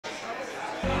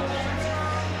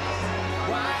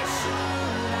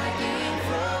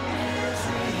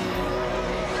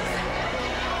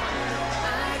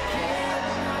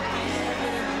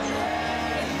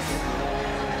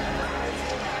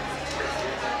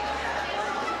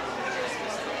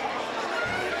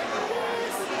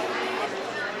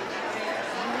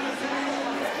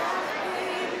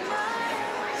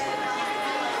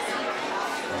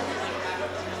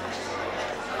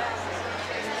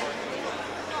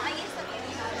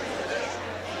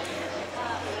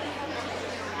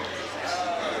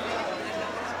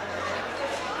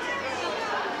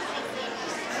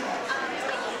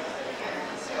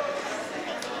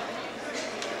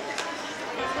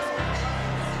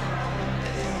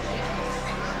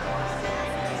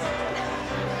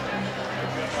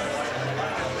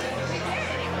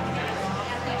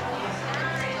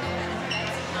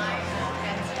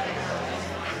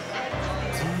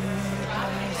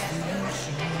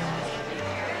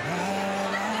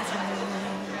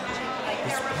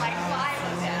There were like five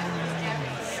of them.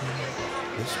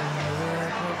 This one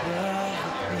up above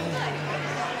the plains,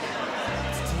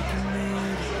 it's taking me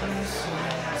to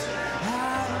places I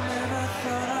never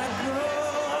thought I'd go.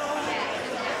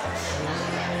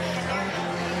 Showing me no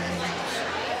grace,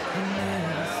 I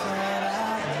never thought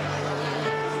I'd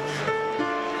know.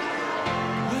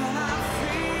 When I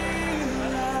feel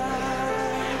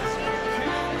like I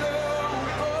can't go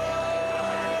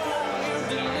on, you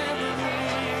deliver me.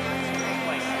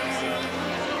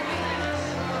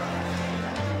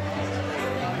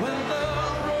 When the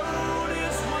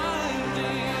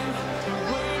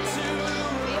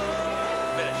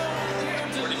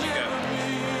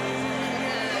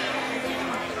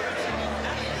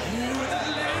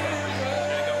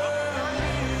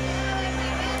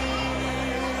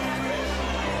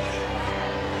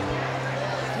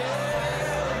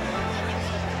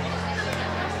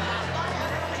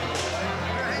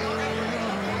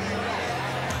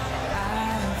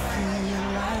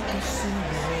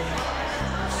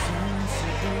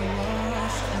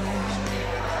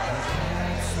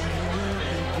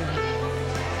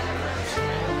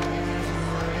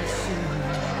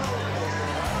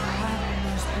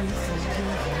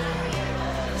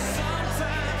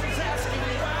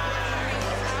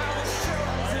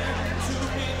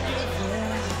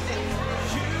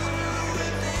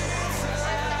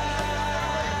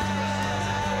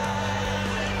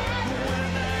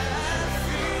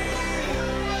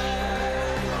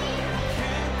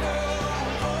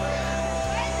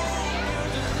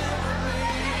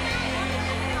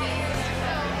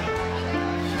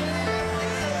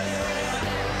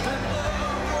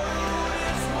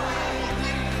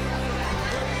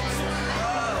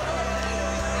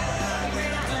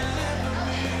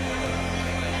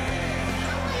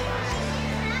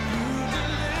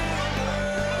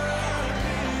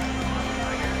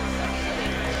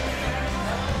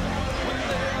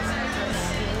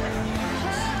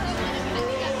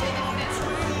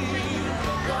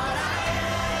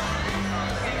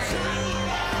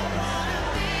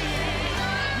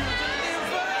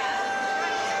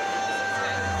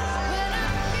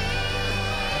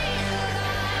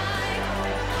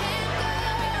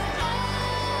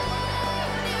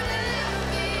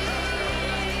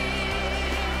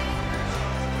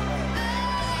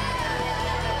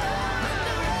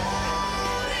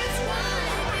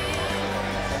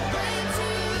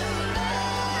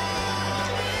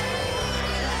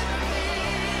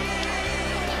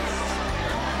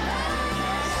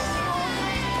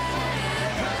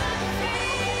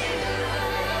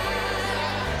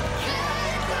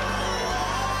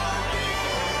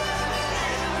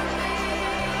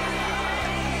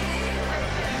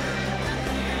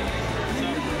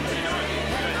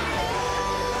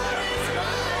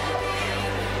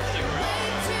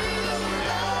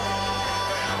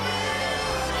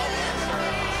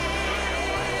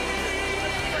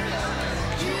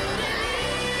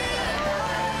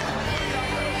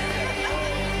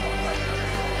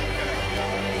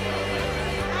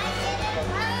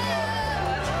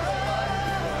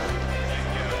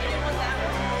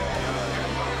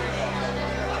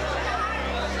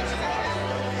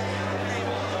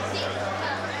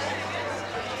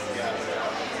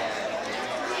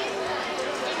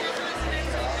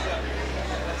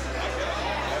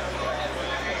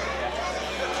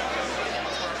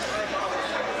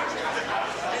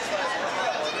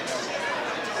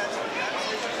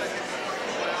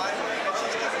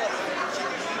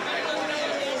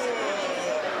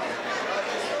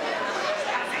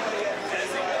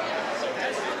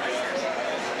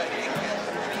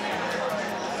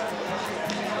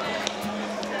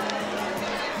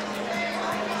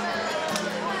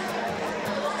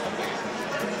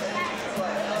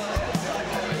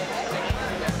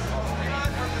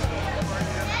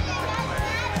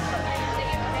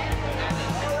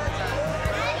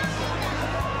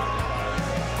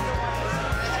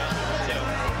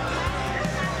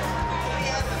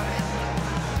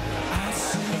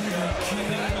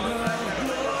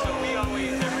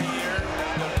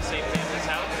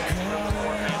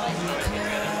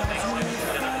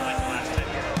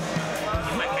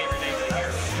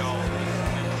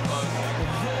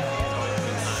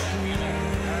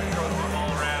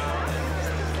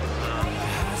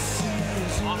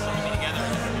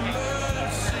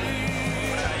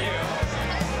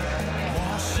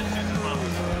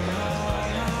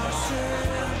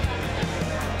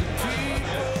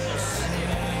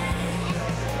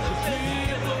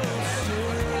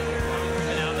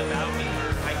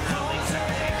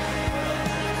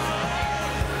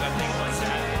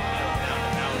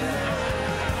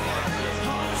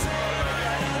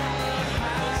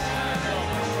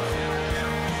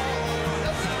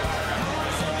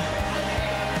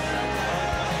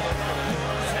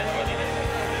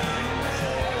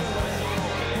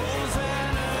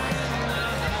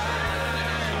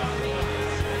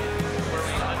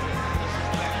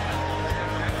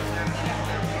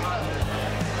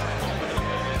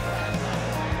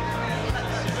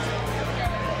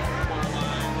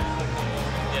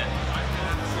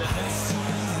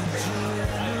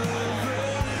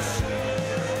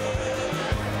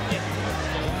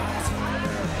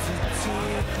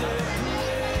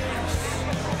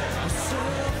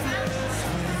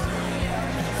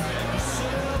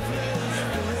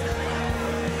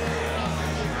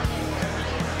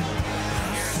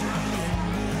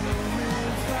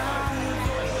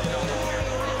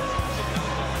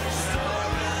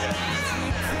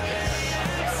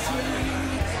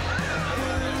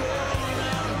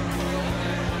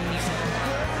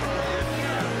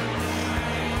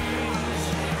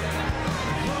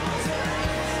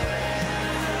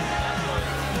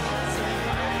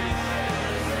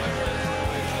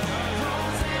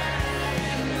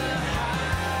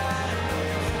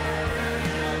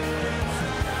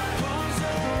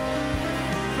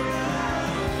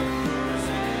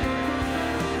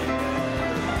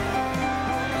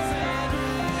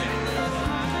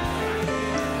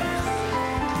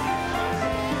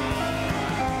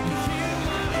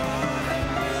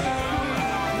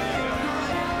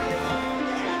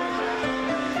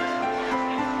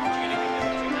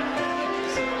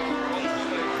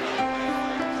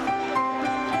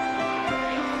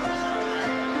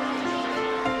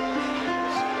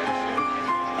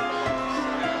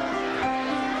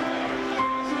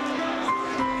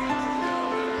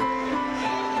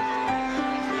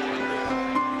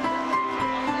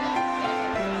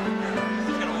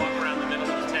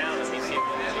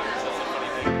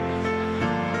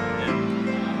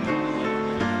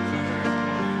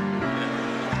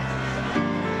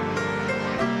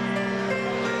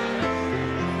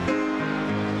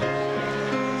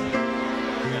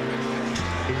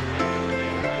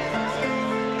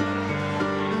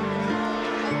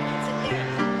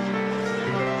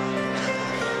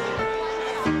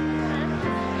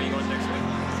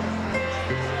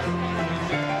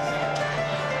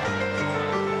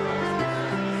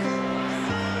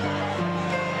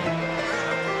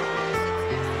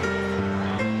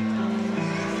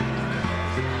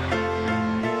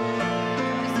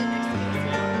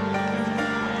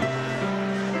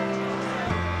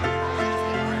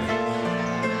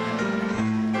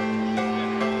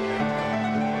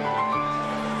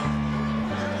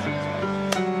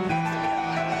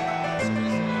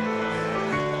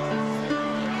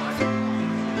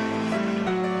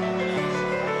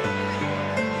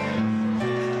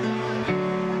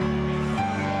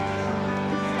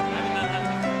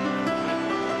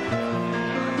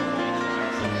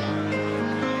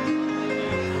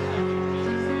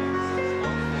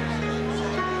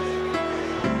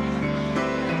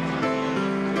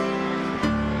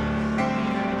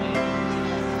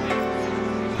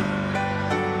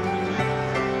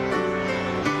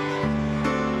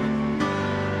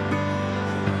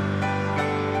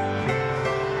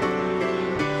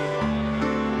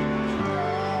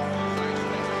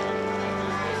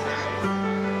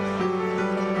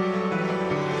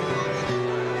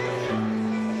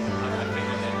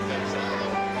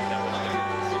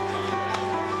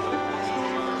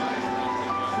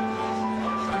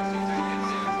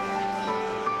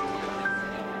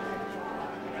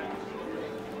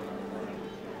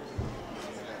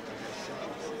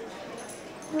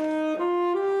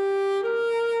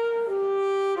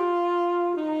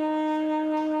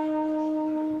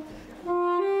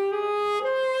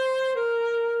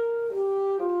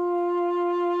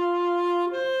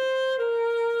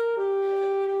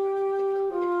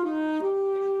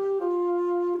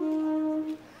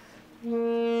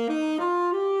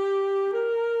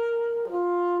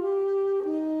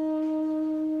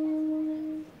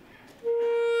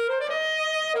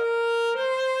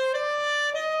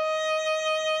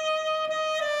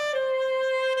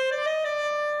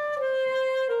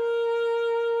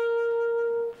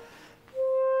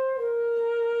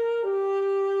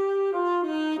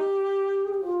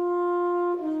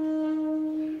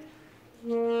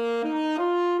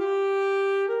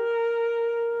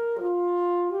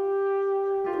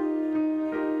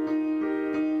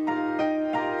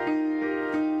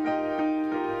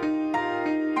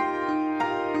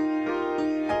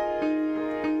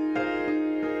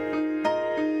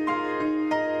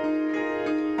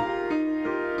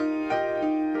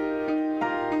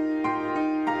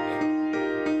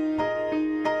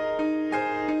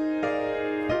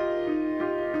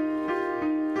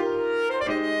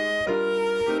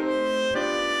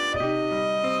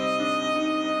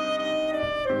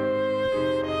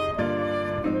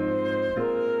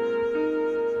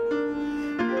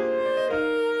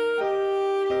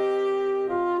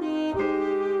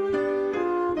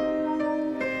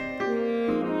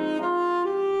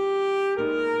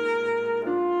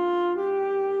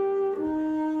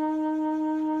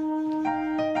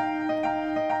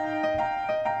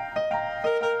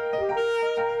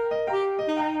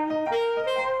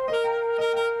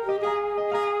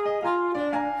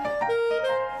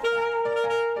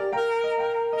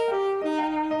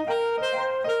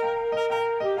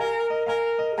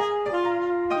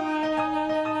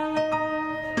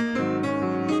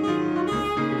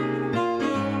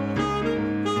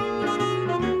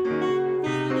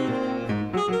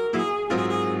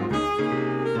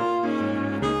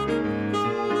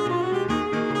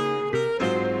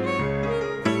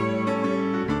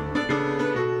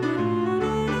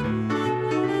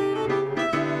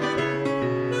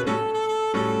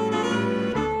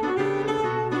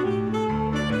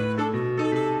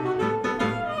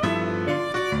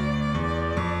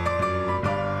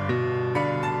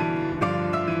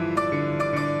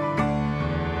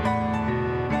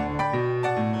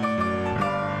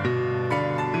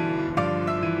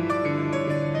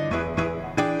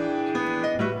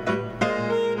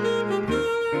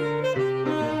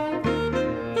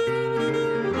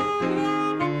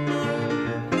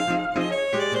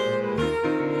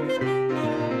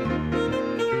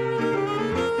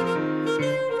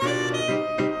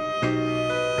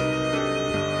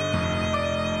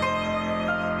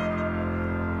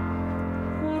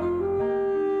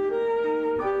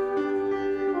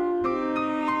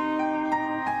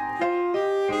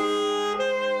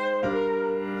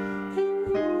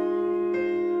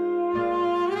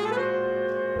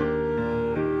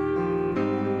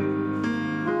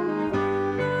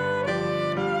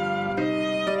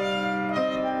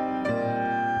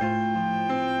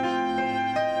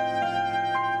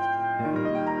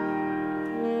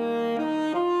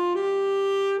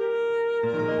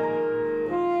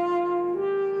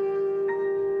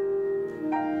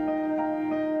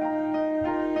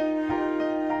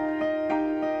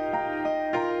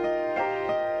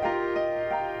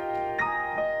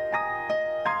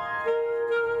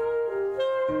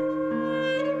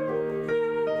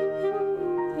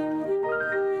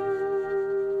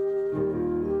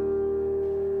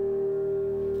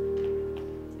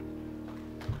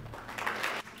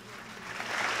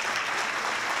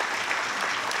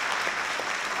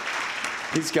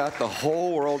He's got the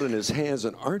whole world in his hands,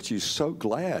 and aren't you so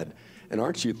glad? And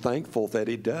aren't you thankful that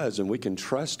he does? And we can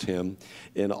trust him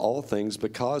in all things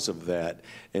because of that.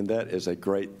 And that is a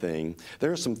great thing.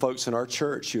 There are some folks in our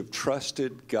church who have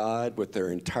trusted God with their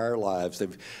entire lives.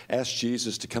 They've asked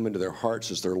Jesus to come into their hearts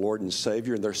as their Lord and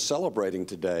Savior, and they're celebrating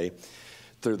today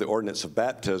through the ordinance of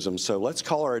baptism. So let's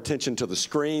call our attention to the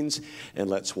screens, and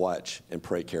let's watch and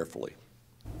pray carefully.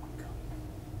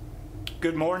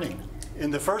 Good morning. In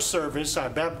the first service, I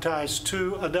baptized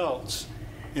 2 adults.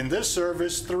 In this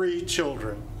service, 3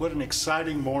 children. What an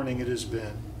exciting morning it has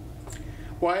been.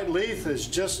 Wyatt Leith has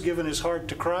just given his heart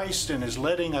to Christ and is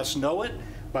letting us know it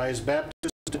by his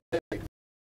baptism today.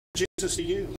 Jesus to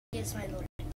you. Yes, my Lord.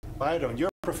 Wyatt, on your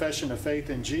profession of faith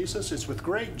in Jesus, it's with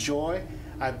great joy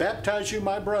I baptize you,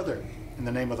 my brother, in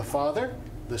the name of the Father,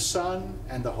 the Son,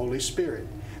 and the Holy Spirit.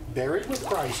 Buried with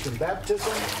Christ in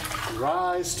baptism,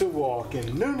 rise to walk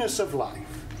in newness of life.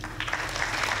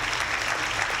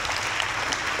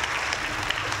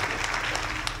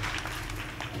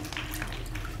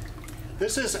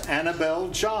 This is Annabelle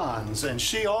Johns, and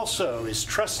she also is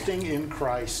trusting in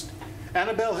Christ.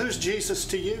 Annabelle, who's Jesus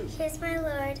to you? Here's my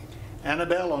Lord.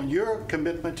 Annabelle, on your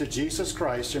commitment to Jesus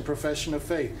Christ and profession of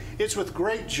faith, it's with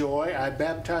great joy I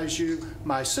baptize you,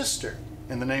 my sister,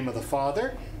 in the name of the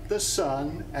Father, the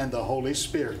Son, and the Holy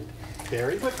Spirit.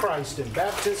 Buried with Christ in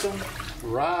baptism,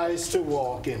 rise to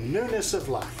walk in newness of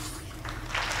life.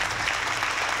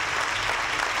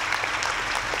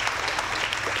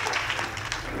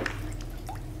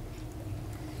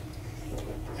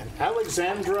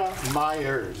 Alexandra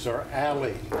Myers, or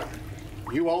Allie,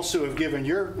 you also have given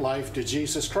your life to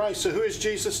Jesus Christ. So who is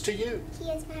Jesus to you? He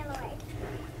is my Lord.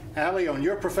 Allie, on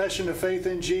your profession of faith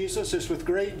in Jesus, it's with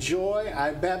great joy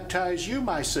I baptize you,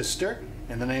 my sister,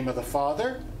 in the name of the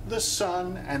Father, the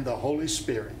Son, and the Holy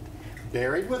Spirit.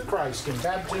 Buried with Christ in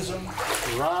baptism,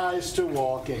 rise to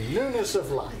walk in newness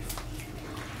of life.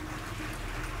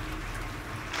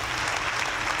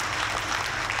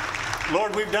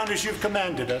 Lord, we've done as you've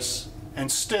commanded us, and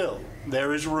still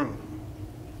there is room.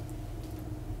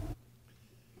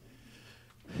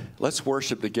 Let's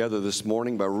worship together this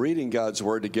morning by reading God's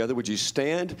Word together. Would you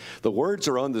stand? The words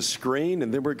are on the screen,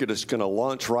 and then we're just going to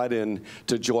launch right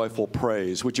into joyful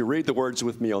praise. Would you read the words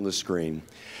with me on the screen?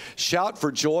 Shout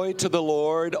for joy to the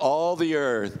Lord, all the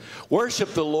earth.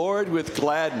 Worship the Lord with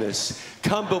gladness.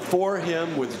 Come before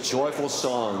him with joyful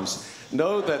songs.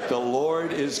 Know that the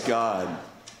Lord is God.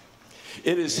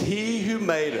 It is he who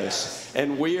made us,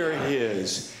 and we are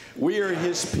his. We are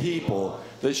his people,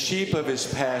 the sheep of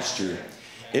his pasture.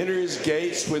 Enter his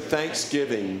gates with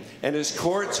thanksgiving, and his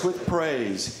courts with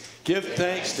praise. Give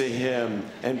thanks to him,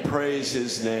 and praise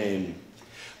his name.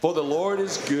 For the Lord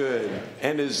is good,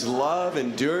 and his love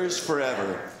endures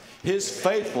forever. His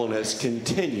faithfulness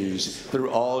continues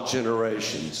through all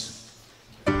generations.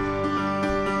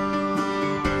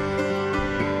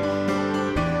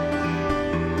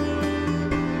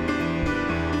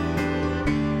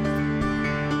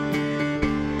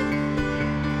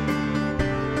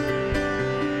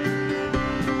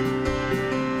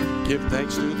 Give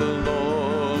thanks to the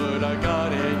Lord, our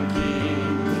God and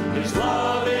King. His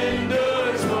love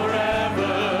endures forever.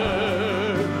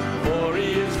 For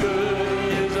he is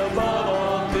good, he is above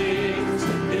all things.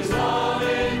 His love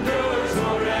endures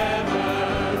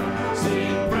forever.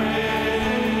 Sing praise,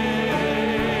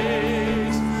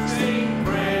 sing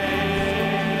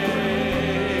praise.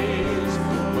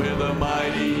 With a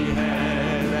mighty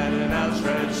hand and an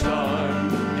outstretched arm,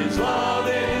 his love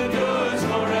endures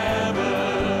forever.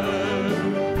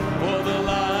 For the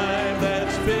life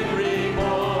that's been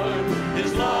reborn, his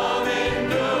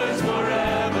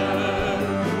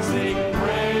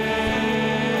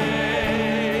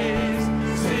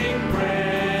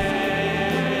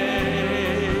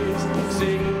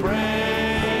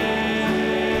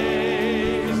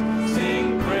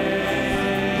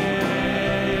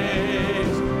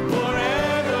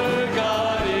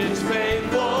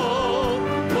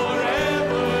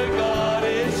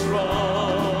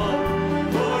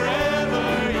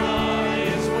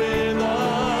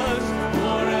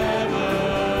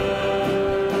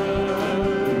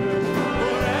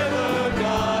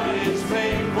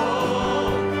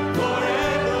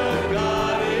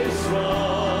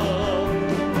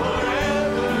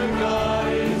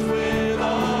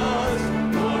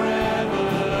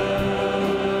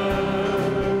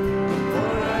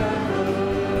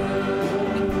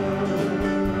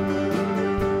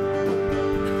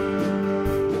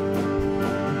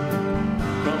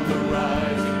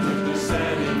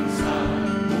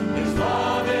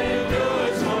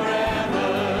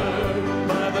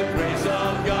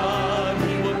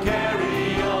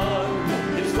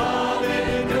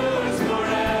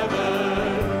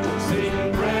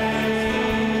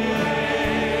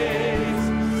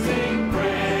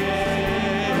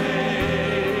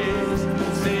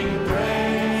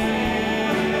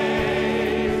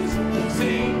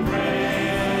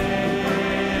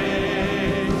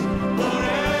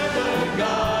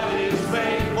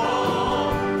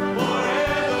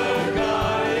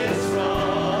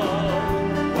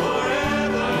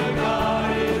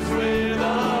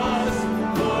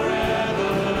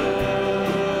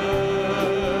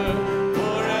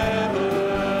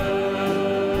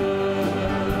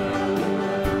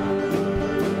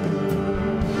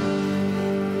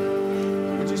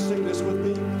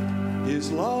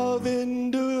His love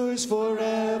endures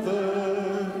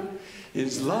forever.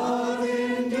 His love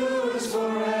endures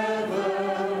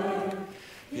forever.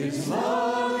 His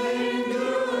love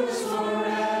endures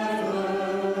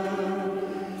forever.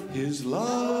 His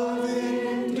love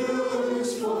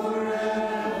endures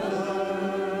forever.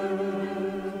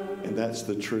 And that's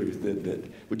the truth, isn't it?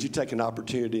 Would you take an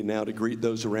opportunity now to greet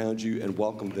those around you and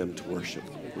welcome them to worship?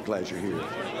 We're glad you're here.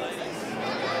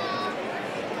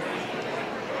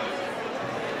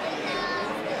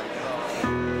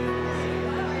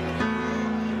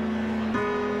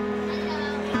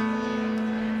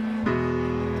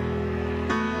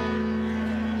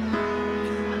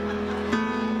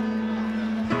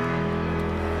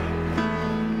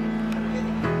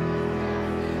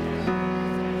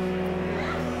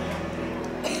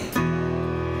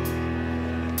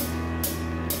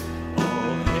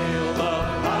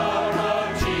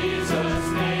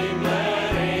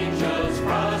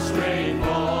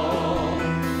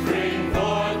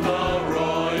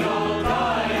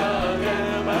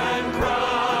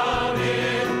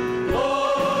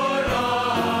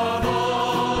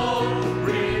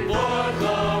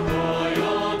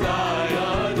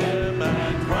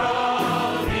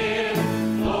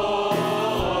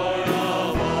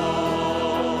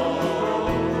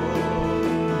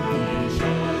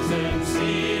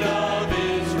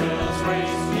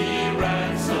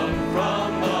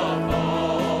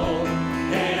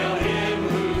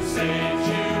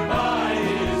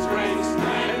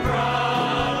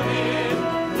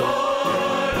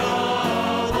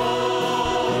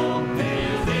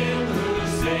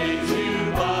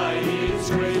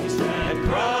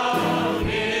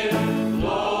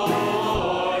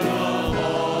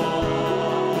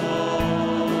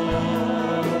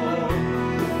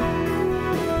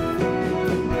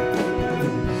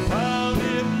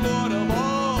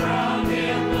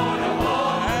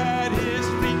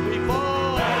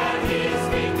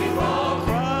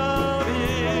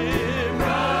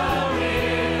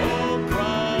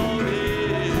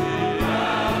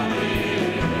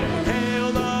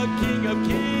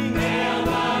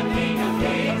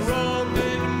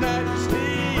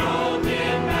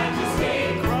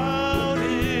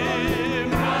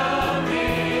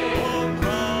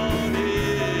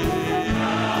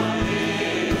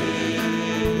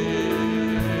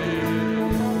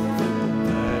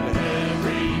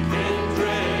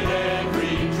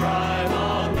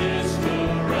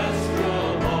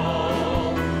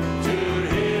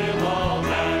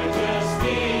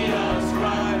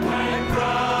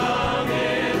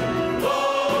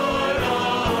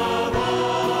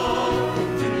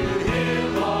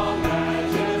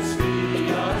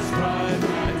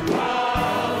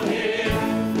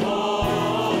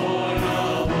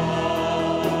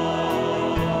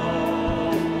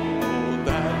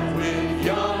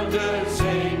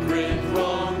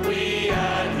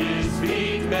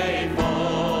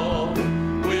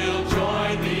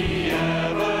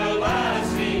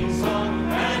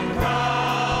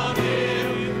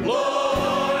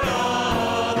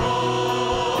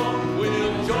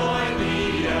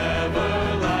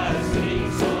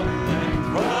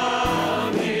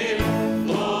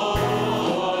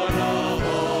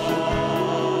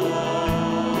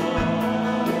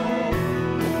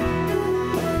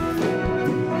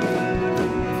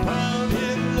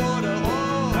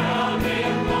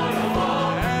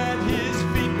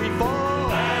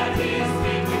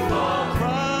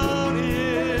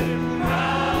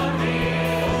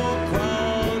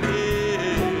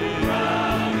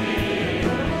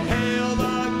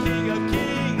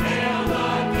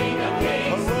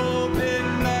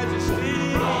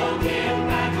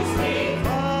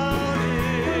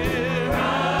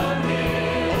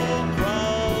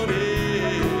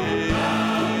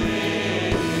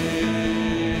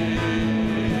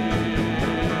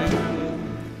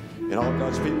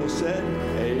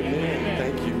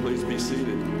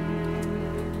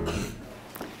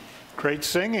 Great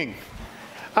singing.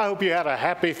 I hope you had a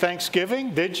happy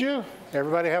Thanksgiving. Did you?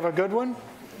 Everybody have a good one?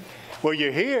 Well,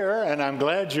 you're here, and I'm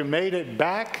glad you made it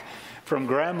back from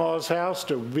Grandma's house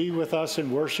to be with us in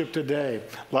worship today.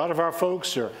 A lot of our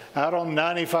folks are out on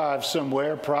 95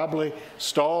 somewhere, probably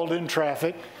stalled in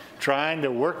traffic, trying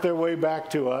to work their way back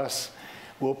to us.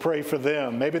 We'll pray for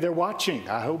them. Maybe they're watching.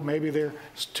 I hope maybe they're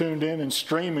tuned in and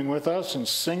streaming with us and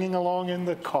singing along in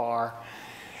the car.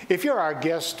 If you're our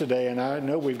guest today, and I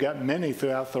know we've got many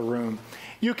throughout the room,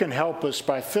 you can help us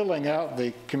by filling out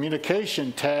the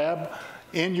communication tab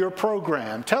in your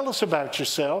program. Tell us about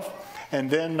yourself,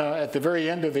 and then at the very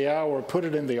end of the hour, put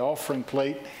it in the offering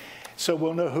plate so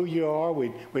we'll know who you are.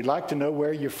 We'd like to know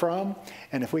where you're from,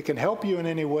 and if we can help you in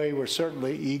any way, we're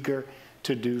certainly eager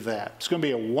to do that. It's going to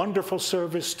be a wonderful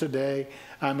service today.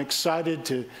 I'm excited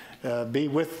to be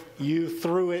with you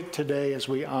through it today as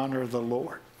we honor the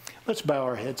Lord. Let's bow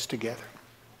our heads together.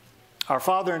 Our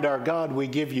Father and our God, we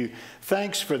give you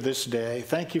thanks for this day.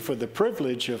 Thank you for the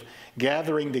privilege of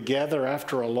gathering together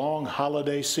after a long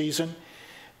holiday season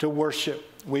to worship.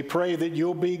 We pray that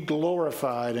you'll be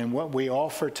glorified in what we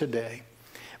offer today.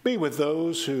 Be with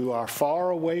those who are far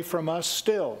away from us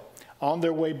still, on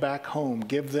their way back home.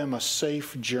 Give them a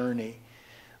safe journey.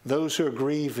 Those who are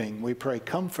grieving, we pray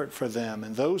comfort for them.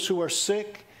 And those who are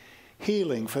sick,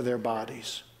 healing for their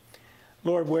bodies.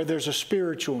 Lord, where there's a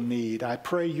spiritual need, I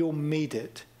pray you'll meet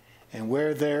it. And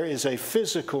where there is a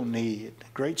physical need,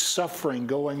 great suffering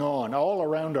going on all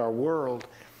around our world,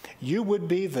 you would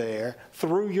be there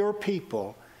through your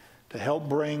people to help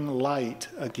bring light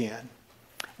again.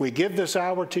 We give this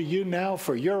hour to you now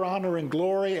for your honor and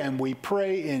glory, and we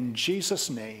pray in Jesus'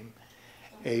 name,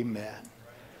 amen.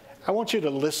 I want you to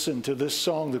listen to this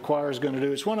song the choir is going to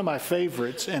do. It's one of my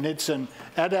favorites, and it's an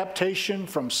adaptation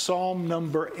from Psalm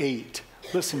number 8.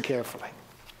 Listen carefully.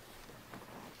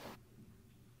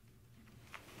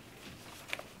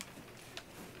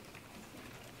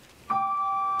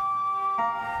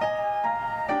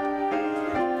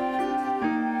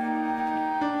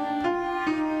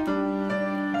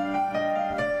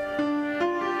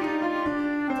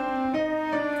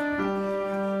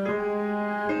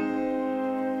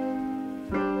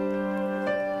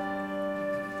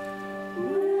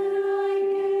 When I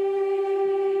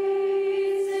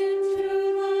gaze into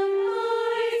the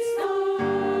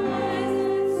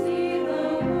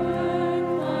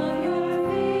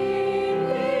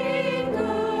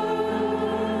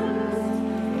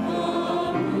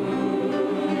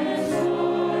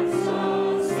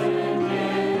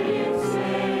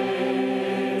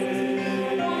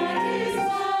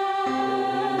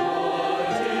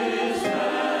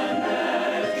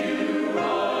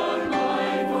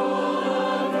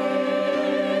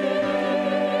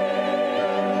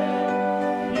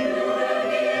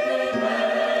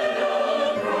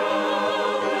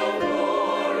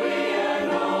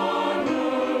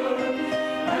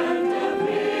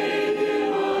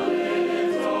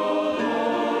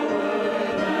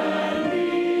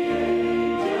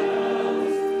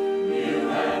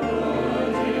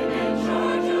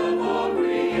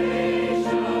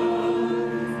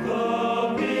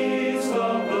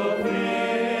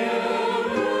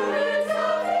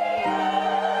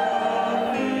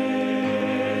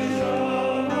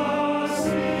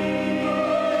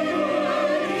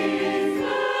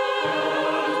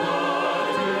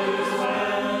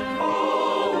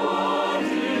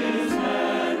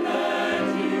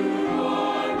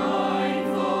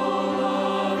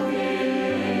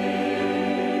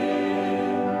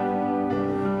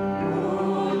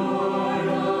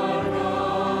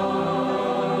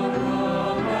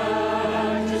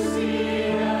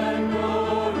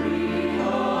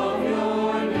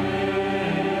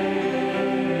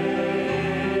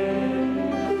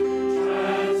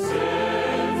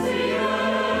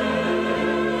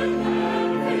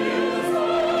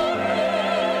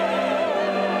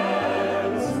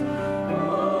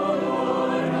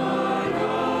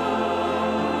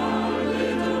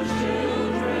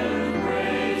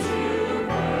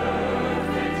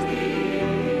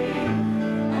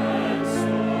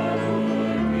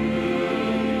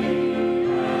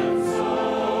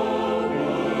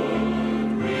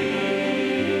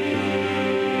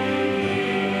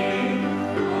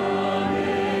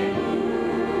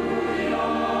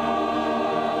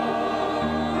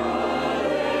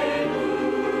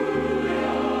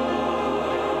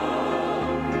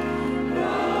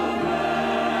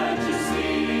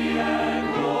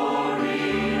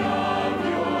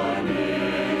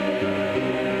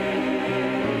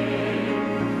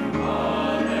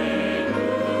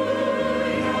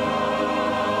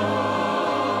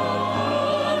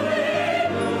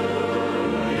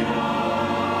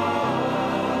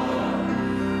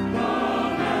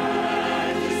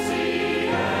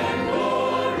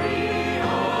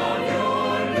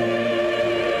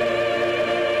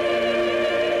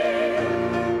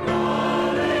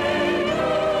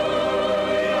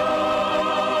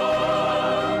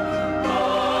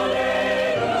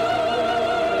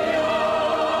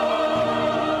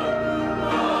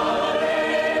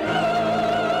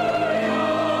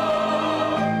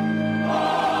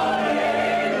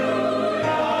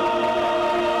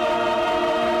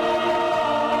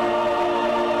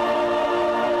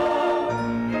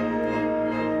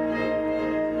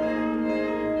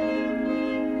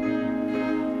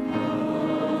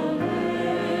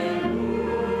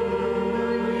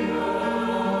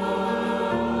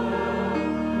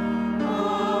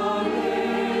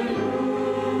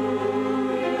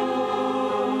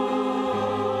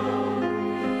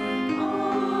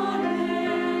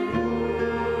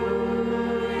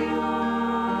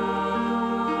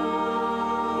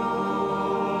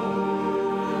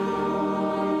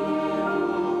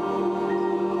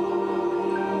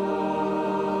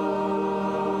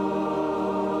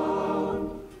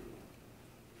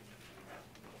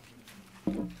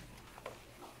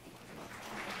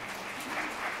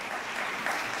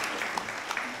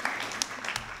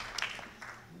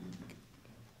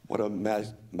What a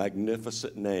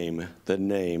magnificent name the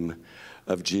name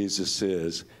of Jesus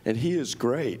is. And he is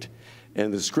great.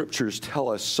 And the scriptures tell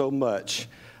us so much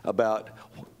about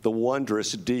the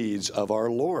wondrous deeds of our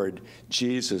Lord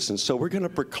Jesus. And so we're going to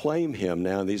proclaim him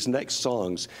now in these next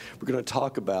songs. We're going to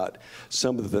talk about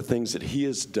some of the things that he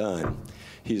has done.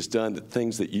 He has done the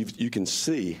things that you can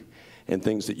see and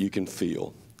things that you can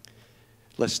feel.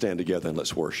 Let's stand together and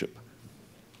let's worship.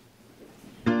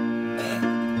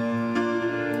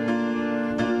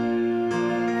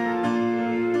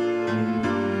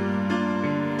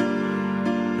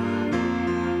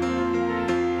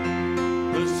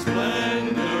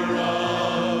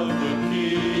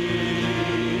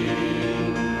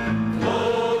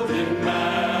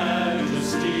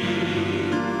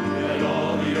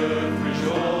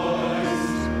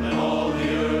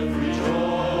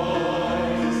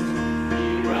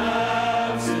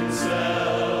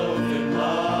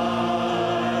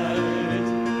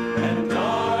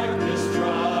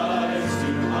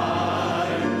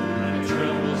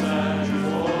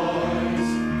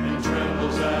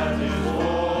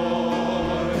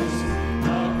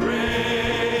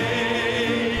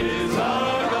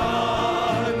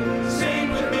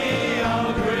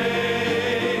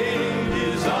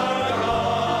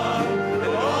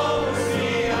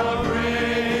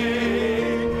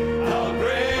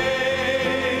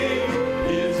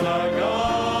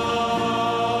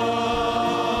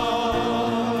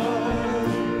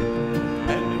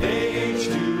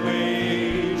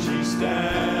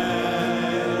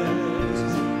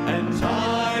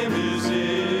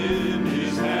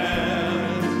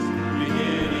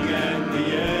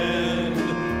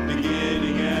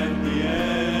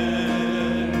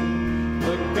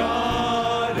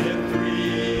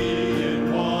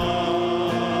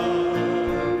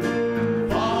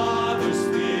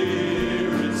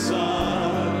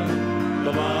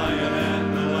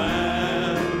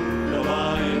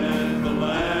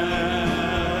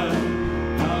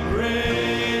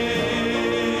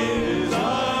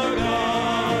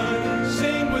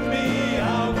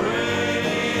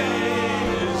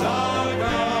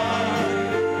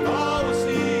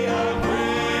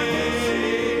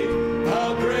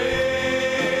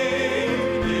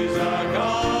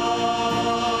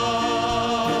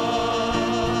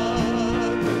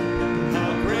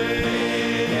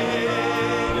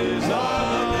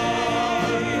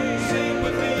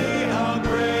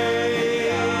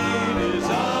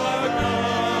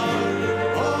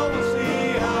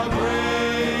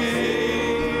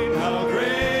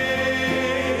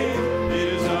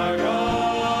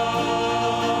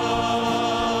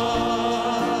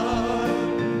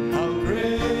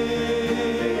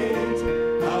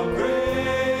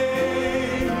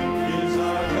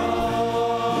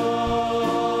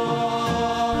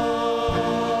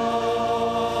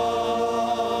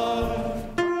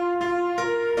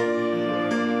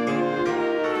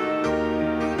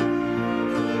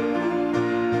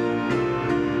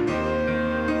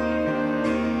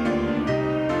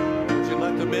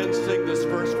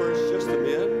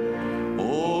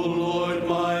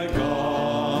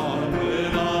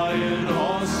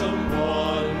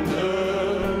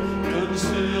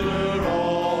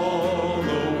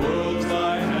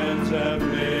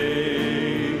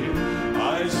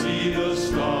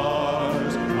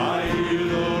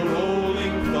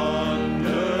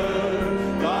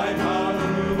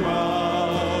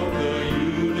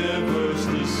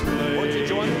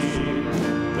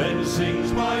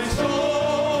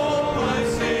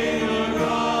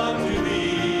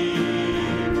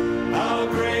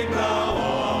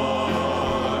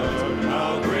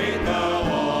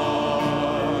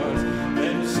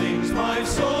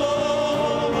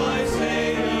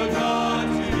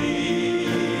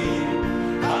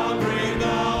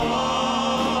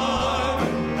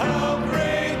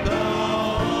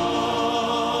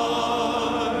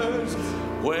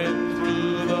 Went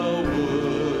through the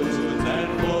woods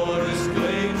and forest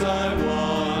glades I walked.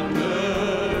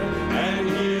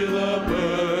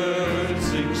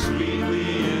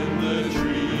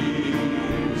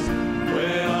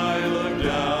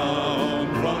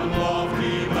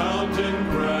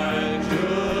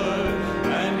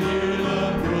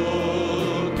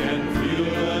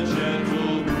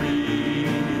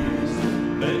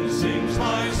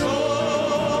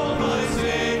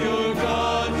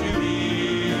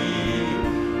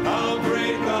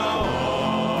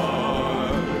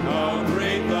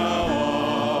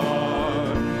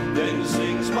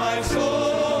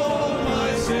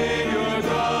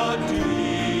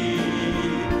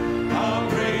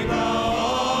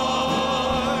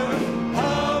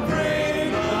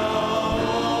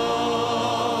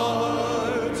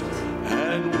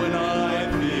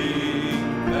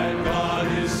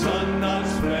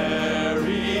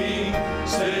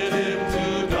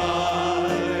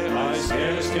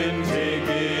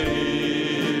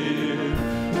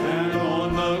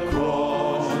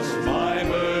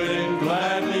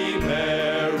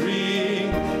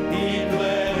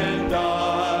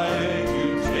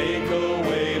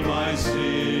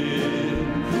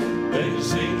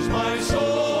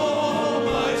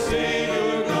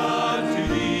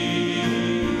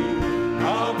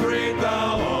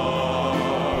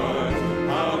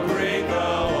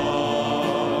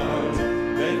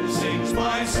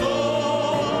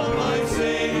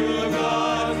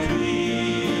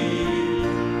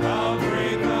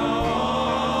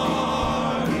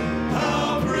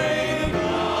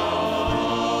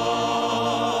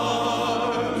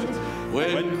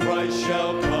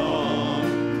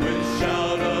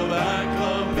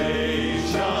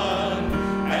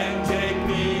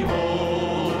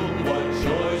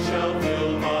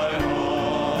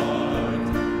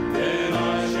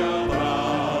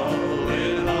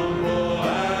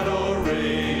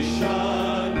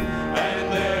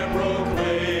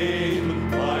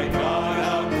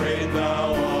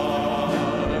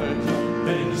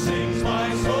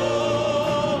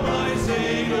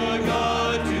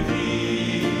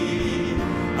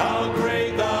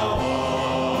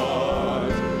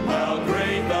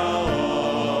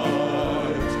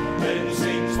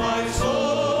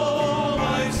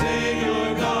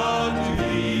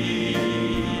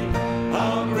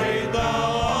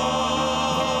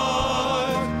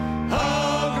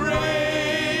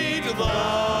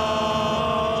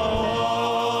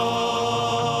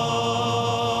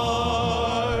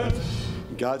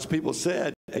 God's people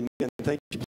said, amen. Thank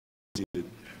you. Seated.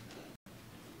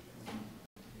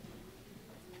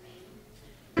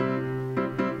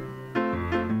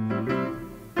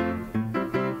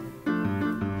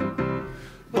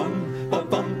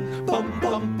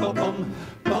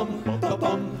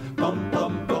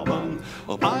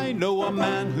 I know a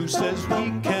man who says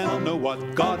we can know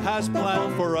what God has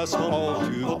planned for us all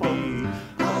to be.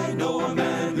 I know a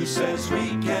man who says we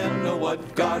can know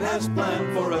what God has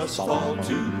planned for us all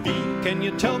to be. Can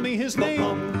you tell me his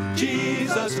name?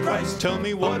 Jesus Christ. Tell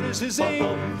me what is his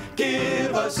aim?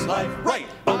 Give us life. Right.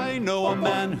 I know a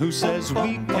man who says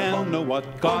we can know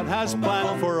what God has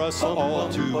planned for us all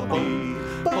to be.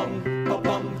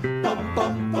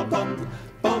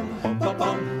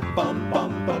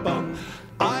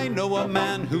 I know a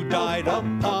man who died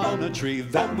upon a tree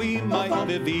that we might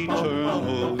live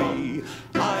eternally.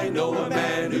 I know a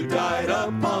man who died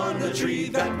upon a tree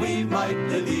that we might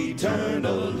live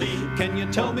eternally. Can you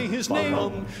tell me his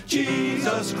name?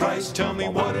 Jesus Christ. Tell me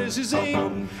what is his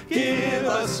aim? Give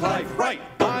us life. Right.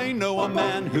 I know a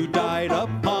man who died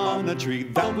upon a tree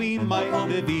that we might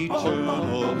live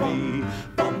eternally.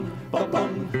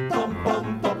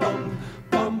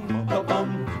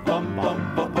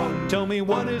 Tell me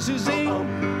what is his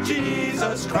aim?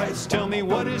 Jesus Christ. Tell me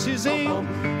what is his aim?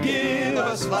 Give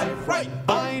us life. Right.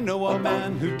 I know a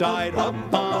man who died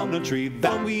upon a tree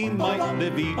that we might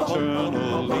live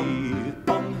eternally.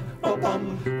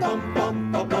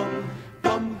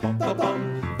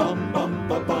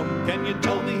 Can you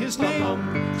tell me his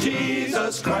name?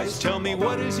 Jesus Christ. Tell me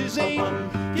what is his aim?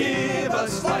 Give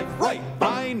us life. Right.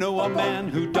 I know a man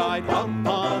who died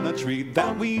upon a tree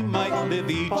that we might live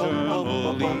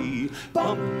eternally.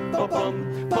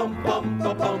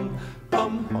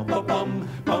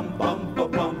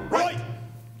 Right.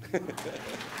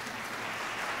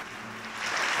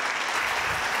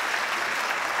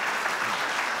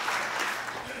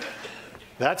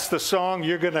 That's the song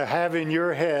you're going to have in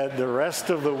your head the rest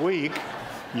of the week.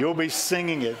 You'll be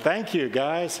singing it. Thank you,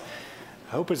 guys.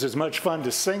 I hope it's as much fun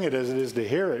to sing it as it is to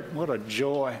hear it. What a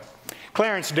joy.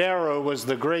 Clarence Darrow was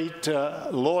the great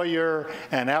lawyer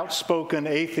and outspoken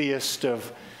atheist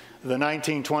of the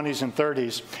 1920s and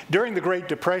 30s. During the Great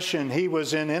Depression, he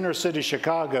was in inner city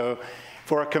Chicago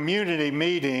for a community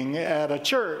meeting at a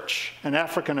church, an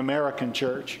African-American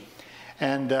church.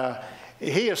 And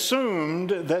he assumed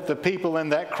that the people in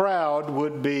that crowd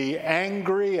would be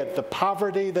angry at the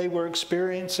poverty they were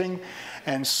experiencing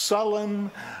and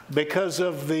sullen because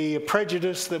of the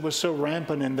prejudice that was so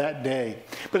rampant in that day.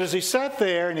 But as he sat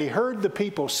there and he heard the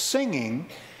people singing,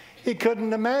 he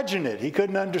couldn't imagine it. He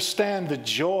couldn't understand the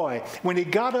joy. When he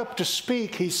got up to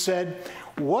speak, he said,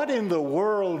 "What in the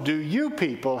world do you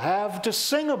people have to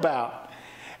sing about?"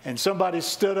 And somebody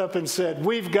stood up and said,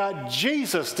 "We've got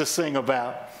Jesus to sing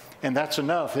about." And that's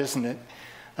enough, isn't it?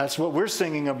 That's what we're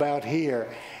singing about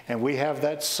here. And we have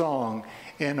that song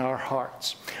in our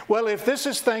hearts. Well, if this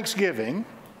is Thanksgiving,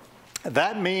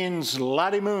 that means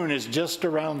Lottie Moon is just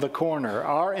around the corner.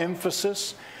 Our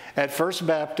emphasis at First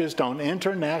Baptist on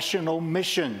international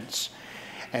missions.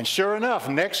 And sure enough,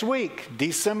 next week,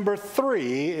 December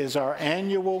 3, is our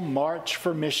annual March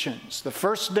for Missions, the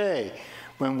first day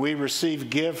when we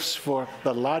receive gifts for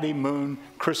the Lottie Moon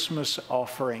Christmas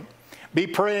offering. Be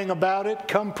praying about it.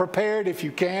 Come prepared if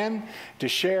you can to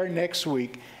share next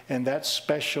week in that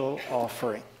special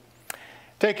offering.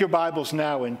 Take your Bibles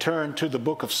now and turn to the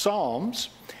book of Psalms.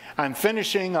 I'm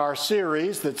finishing our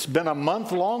series that's been a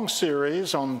month-long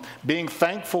series on being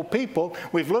thankful people.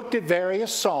 We've looked at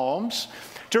various Psalms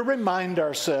to remind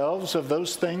ourselves of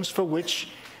those things for which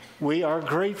we are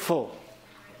grateful.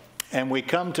 And we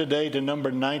come today to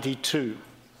number 92.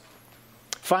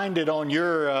 Find it on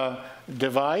your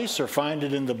device or find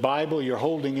it in the Bible you're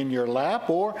holding in your lap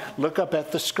or look up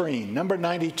at the screen. Number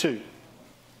 92.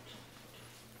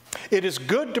 It is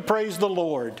good to praise the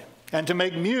Lord and to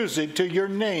make music to your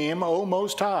name, O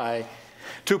Most High,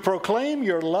 to proclaim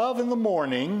your love in the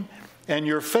morning and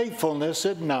your faithfulness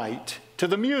at night, to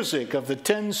the music of the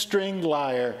 10-stringed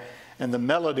lyre and the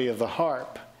melody of the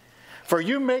harp. For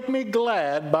you make me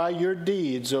glad by your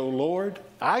deeds, O Lord.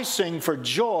 I sing for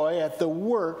joy at the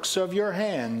works of your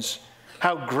hands.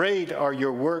 How great are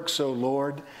your works, O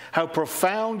Lord! How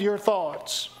profound your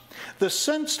thoughts! The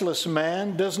senseless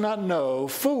man does not know,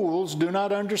 fools do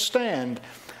not understand,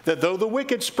 that though the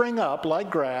wicked spring up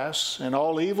like grass, and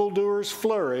all evildoers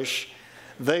flourish,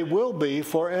 they will be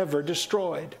forever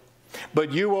destroyed.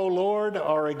 But you, O Lord,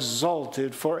 are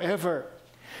exalted forever.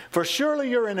 For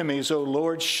surely your enemies, O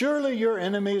Lord, surely your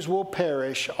enemies will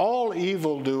perish. All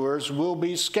evildoers will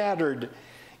be scattered.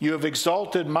 You have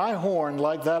exalted my horn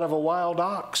like that of a wild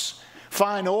ox.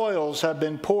 Fine oils have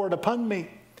been poured upon me.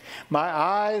 My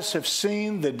eyes have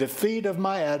seen the defeat of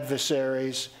my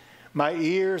adversaries. My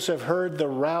ears have heard the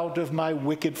rout of my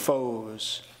wicked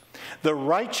foes. The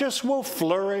righteous will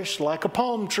flourish like a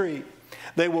palm tree.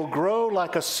 They will grow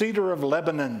like a cedar of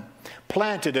Lebanon,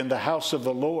 planted in the house of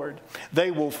the Lord.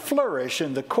 They will flourish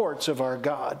in the courts of our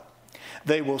God.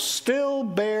 They will still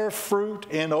bear fruit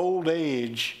in old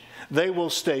age. They will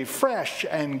stay fresh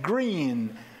and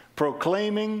green,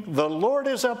 proclaiming, the Lord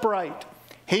is upright.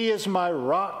 He is my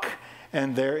rock,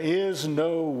 and there is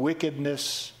no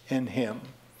wickedness in him.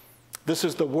 This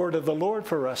is the word of the Lord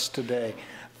for us today.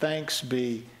 Thanks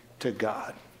be to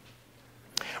God.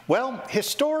 Well,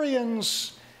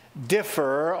 historians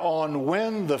differ on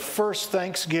when the first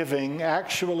Thanksgiving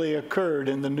actually occurred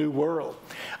in the New World.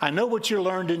 I know what you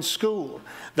learned in school,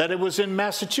 that it was in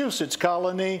Massachusetts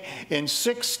colony in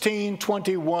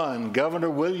 1621, Governor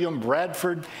William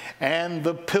Bradford and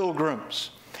the Pilgrims.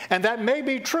 And that may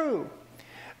be true,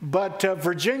 but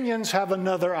Virginians have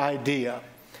another idea.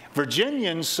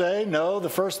 Virginians say, no, the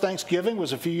first Thanksgiving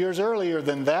was a few years earlier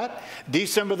than that,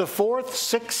 December the 4th,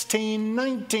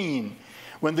 1619,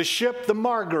 when the ship, the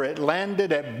Margaret,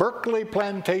 landed at Berkeley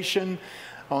Plantation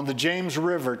on the James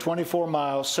River, 24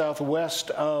 miles southwest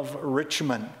of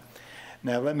Richmond.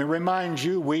 Now, let me remind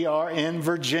you, we are in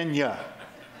Virginia.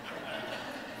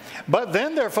 But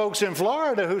then there are folks in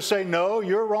Florida who say, no,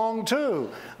 you're wrong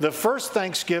too. The first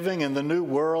Thanksgiving in the New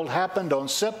World happened on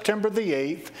September the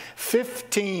 8th,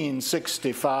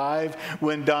 1565,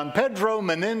 when Don Pedro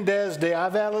Menendez de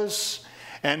Avalos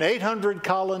and 800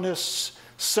 colonists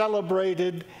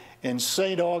celebrated in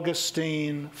St.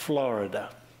 Augustine,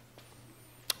 Florida.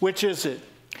 Which is it?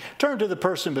 Turn to the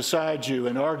person beside you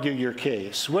and argue your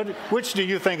case. Which do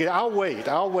you think? I'll wait.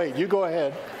 You go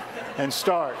ahead and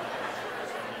start.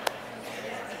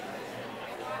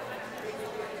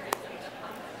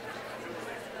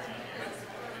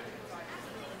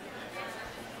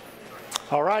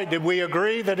 All right, did we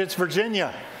agree that it's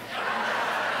Virginia?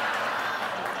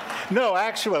 No,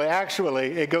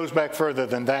 actually, it goes back further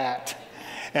than that.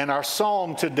 And our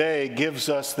psalm today gives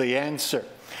us the answer.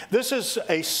 This is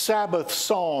a Sabbath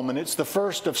psalm, and it's the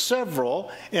first of several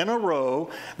in a row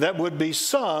that would be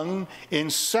sung in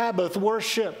Sabbath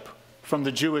worship from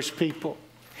the Jewish people.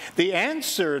 The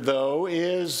answer, though,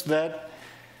 is that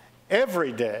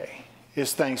every day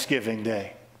is Thanksgiving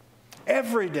Day.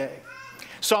 Every day.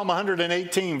 Psalm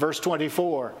 118, verse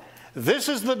 24. This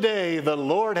is the day the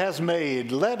Lord has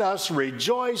made. Let us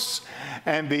rejoice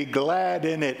and be glad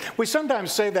in it. We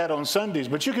sometimes say that on Sundays,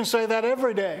 but you can say that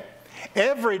every day.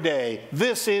 Every day,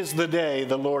 this is the day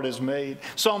the Lord has made.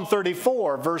 Psalm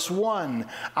 34, verse 1.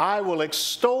 I will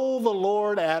extol the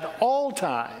Lord at all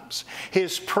times.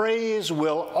 His praise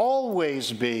will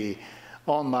always be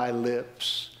on my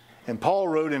lips. And Paul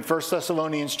wrote in 1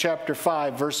 Thessalonians chapter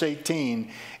 5, verse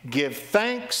 18, give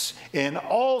thanks in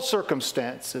all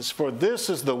circumstances, for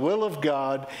this is the will of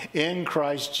God in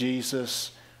Christ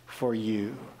Jesus for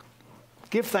you.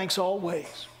 Give thanks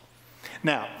always.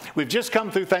 Now, we've just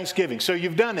come through Thanksgiving, so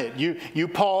you've done it. You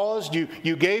paused,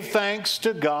 you gave thanks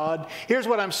to God. Here's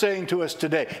what I'm saying to us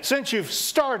today. Since you've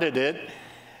started it,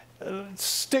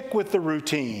 stick with the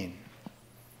routine.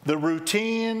 The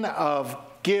routine of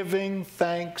giving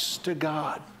thanks to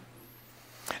God.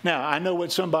 Now, I know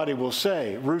what somebody will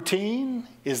say. Routine?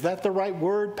 Is that the right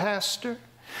word, Pastor?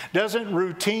 Doesn't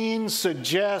routine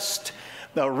suggest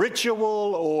a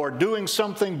ritual or doing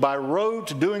something by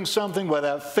rote, doing something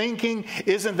without thinking?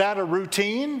 Isn't that a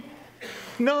routine?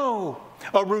 No.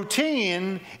 A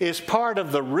routine is part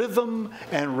of the rhythm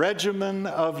and regimen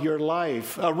of your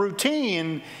life. A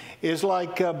routine is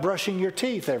like brushing your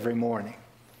teeth every morning.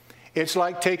 It's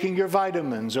like taking your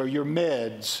vitamins or your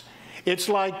meds. It's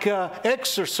like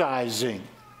exercising.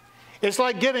 It's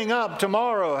like getting up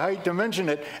tomorrow, I hate to mention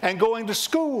it, and going to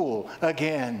school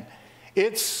again.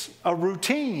 It's a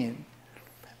routine,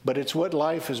 but it's what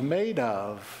life is made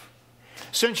of.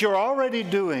 Since you're already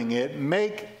doing it,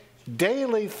 make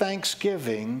daily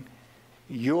thanksgiving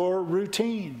your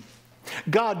routine.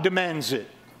 God demands it.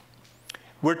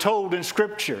 We're told in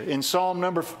Scripture, in Psalm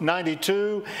number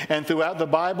 92 and throughout the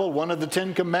Bible, one of the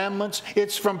 10 Commandments,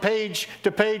 it's from page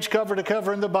to page, cover to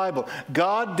cover in the Bible.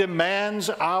 God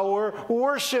demands our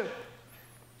worship.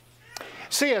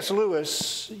 C.S.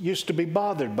 Lewis used to be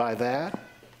bothered by that.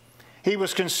 He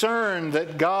was concerned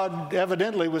that God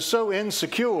evidently was so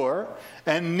insecure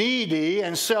and needy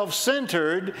and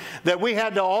self-centered that we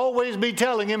had to always be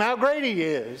telling him how great he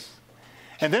is.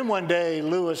 And then one day,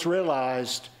 Lewis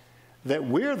realized that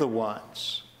we're the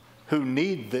ones who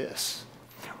need this.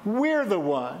 We're the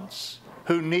ones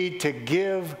who need to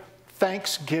give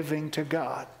thanksgiving to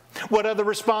God. What other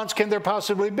response can there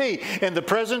possibly be? In the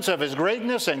presence of His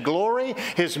greatness and glory,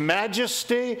 His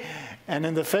majesty, and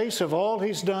in the face of all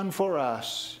He's done for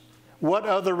us, what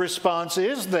other response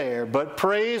is there but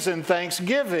praise and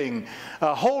thanksgiving?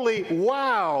 A holy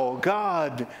wow,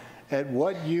 God, at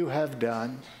what you have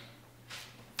done.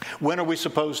 When are we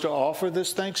supposed to offer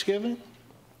this thanksgiving?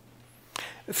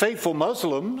 Faithful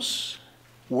Muslims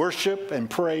worship and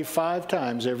pray 5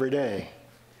 times every day.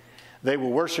 They were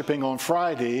worshiping on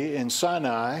Friday in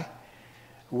Sinai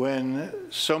when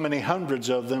so many hundreds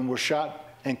of them were shot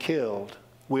and killed.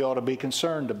 We ought to be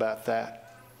concerned about that.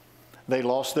 They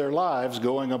lost their lives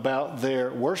going about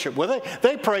their worship. Well,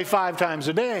 they pray 5 times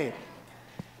a day.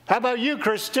 How about you,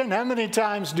 Christian? How many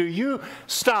times do you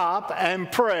stop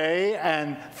and pray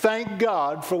and thank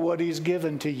God for what He's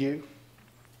given to you?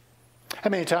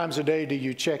 How many times a day do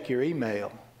you check your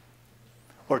email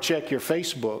or check your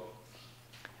Facebook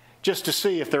just to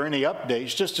see if there are any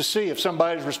updates, just to see if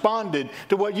somebody's responded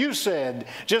to what you said,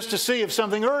 just to see if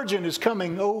something urgent is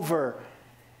coming over?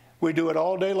 We do it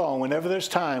all day long. Whenever there's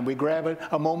time, we grab it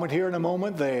a moment here and a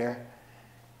moment there.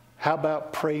 How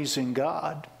about praising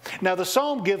God? Now, the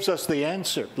psalm gives us the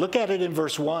answer. Look at it in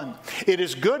verse 1. It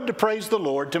is good to praise the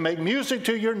Lord, to make music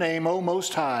to your name, O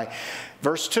Most High.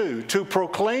 Verse 2, to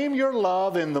proclaim your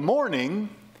love in the morning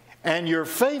and your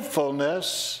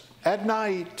faithfulness at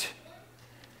night.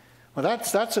 Well,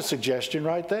 that's a suggestion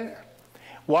right there.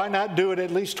 Why not do it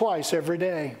at least twice every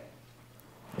day?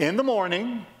 In the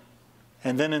morning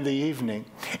and then in the evening.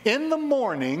 In the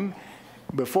morning,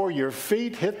 before your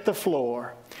feet hit the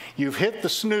floor. You've hit the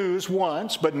snooze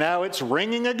once, but now it's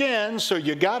ringing again, so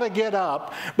you got to get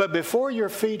up. But before your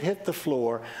feet hit the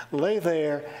floor, lay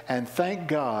there and thank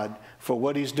God for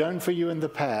what He's done for you in the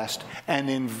past and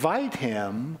invite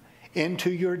Him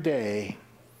into your day.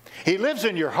 He lives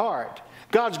in your heart.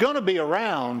 God's going to be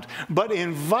around, but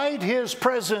invite His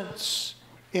presence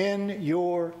in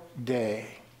your day.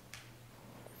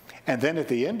 And then at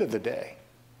the end of the day,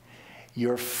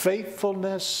 your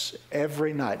faithfulness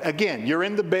every night. Again, you're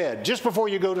in the bed just before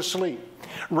you go to sleep.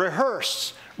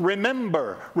 Rehearse,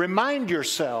 remember, remind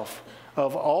yourself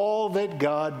of all that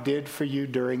God did for you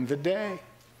during the day.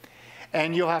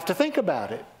 And you'll have to think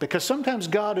about it, because sometimes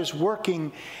God is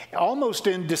working almost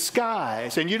in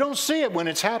disguise, and you don't see it when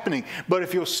it's happening. But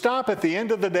if you'll stop at the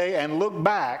end of the day and look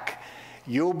back,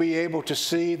 you'll be able to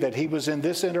see that He was in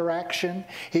this interaction,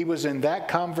 He was in that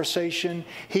conversation,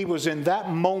 He was in that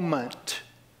moment.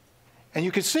 And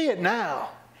you can see it now,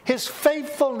 His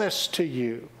faithfulness to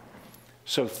you.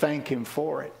 So thank Him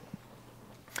for it.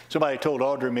 Somebody told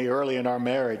Audrey and me early in our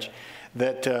marriage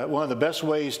that one of the best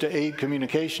ways to aid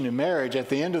communication in marriage at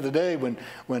the end of the day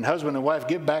when husband and wife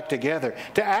get back together,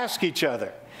 to ask each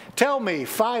other, tell me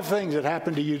 5 things that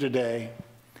happened to you today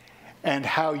and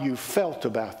how you felt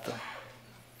about them.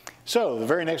 So the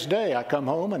very next day I come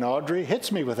home and Audrey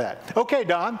hits me with that. Okay,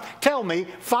 Don, tell me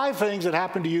 5 things that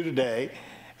happened to you today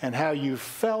and how you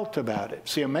felt about it.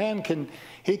 See, a man can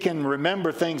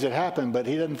remember things that happened, but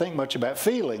he doesn't think much about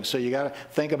feelings. So you got to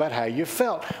think about how you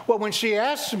felt. Well, when she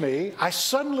asked me, I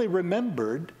suddenly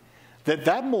remembered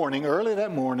that morning, early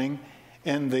that morning,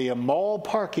 in the mall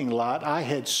parking lot, I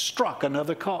had struck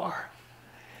another car.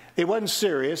 It wasn't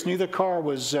serious. Neither car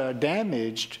was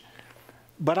damaged,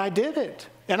 but I did it.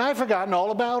 And I'd forgotten all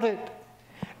about it.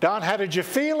 Don, how did you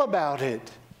feel about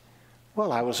it?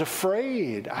 Well, I was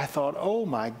afraid. I thought, oh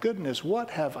my goodness, what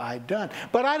have I done?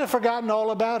 But I'd have forgotten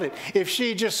all about it. If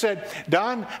she just said,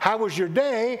 Don, how was your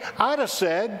day? I'd have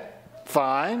said,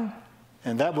 fine.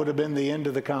 And that would have been the end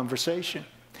of the conversation.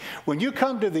 When you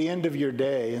come to the end of your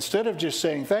day, instead of just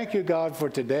saying, thank you, God, for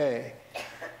today,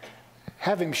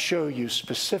 have Him show you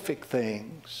specific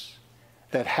things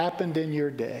that happened in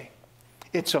your day.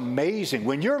 It's amazing.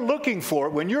 When you're looking for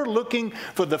it, when you're looking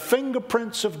for the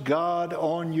fingerprints of God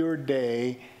on your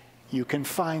day, you can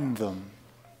find them.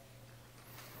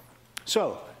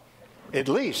 So, at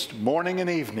least morning and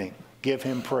evening, give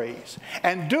Him praise.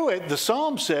 And do it, the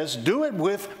psalm says, do it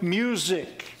with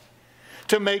music.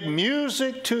 To make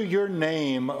music to your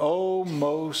name, O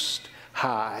Most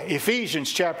High.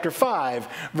 Ephesians chapter 5,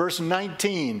 verse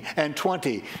 19 and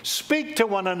 20. Speak to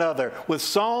one another with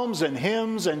psalms and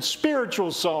hymns and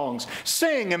spiritual songs.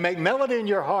 Sing and make melody in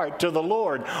your heart to the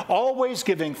Lord, always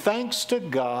giving thanks to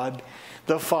God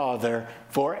the Father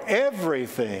for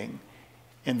everything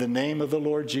in the name of the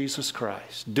Lord Jesus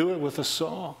Christ. Do it with a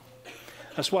song.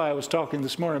 That's why I was talking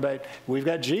this morning about we've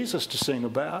got Jesus to sing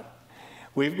about.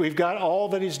 We've got all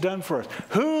that He's done for us.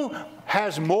 Who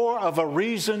has more of a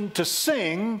reason to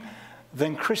sing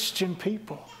than Christian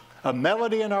people? A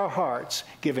melody in our hearts,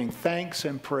 giving thanks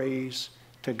and praise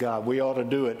to God. We ought to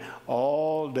do it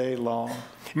all day long.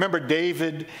 Remember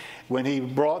David when he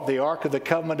brought the Ark of the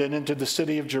Covenant into the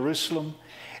city of Jerusalem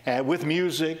with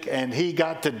music, and he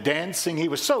got to dancing. He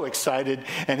was so excited,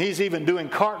 and he's even doing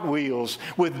cartwheels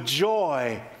with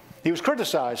joy. He was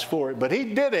criticized for it, but he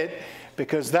did it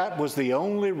because that was the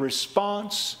only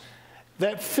response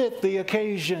that fit the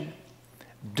occasion.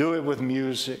 Do it with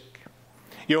music.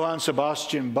 Johann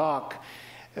Sebastian Bach,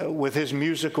 with his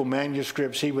musical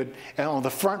manuscripts, he would, on the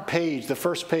front page, the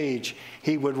first page,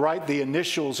 he would write the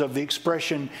initials of the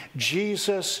expression,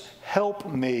 Jesus,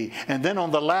 help me. And then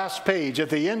on the last page, at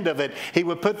the end of it, he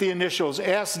would put the initials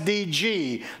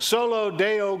SDG, Solo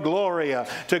Deo Gloria,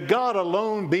 to God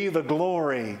alone be the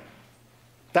glory.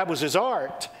 That was his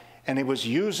art, and he was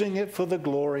using it for the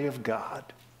glory of God.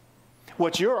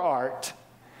 What's your art?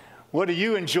 What do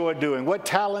you enjoy doing? What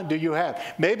talent do you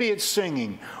have? Maybe it's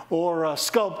singing or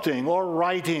sculpting or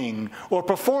writing or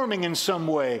performing in some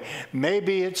way.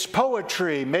 Maybe it's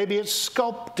poetry. Maybe it's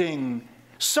sculpting.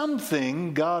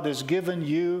 Something God has given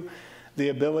you the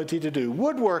ability to do.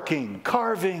 Woodworking,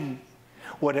 carving,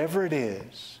 whatever it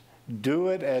is. Do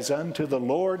it as unto the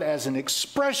Lord, as an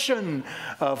expression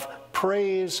of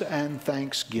praise and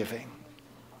thanksgiving.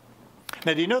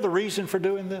 Now, do you know the reason for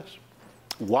doing this?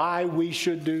 Why we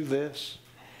should do this?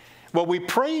 Well, we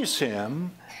praise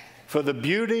Him for the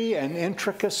beauty and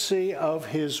intricacy of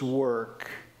His work.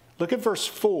 Look at verse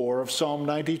 4 of Psalm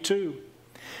 92.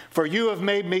 For you have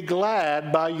made me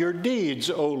glad by your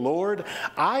deeds, O Lord.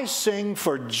 I sing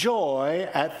for joy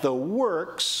at the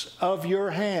works of your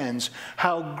hands.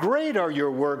 How great are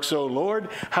your works, O Lord.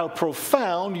 How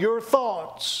profound your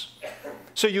thoughts.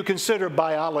 So you consider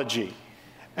biology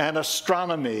and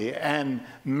astronomy and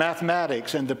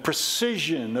mathematics and the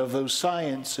precision of those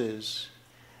sciences,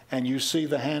 and you see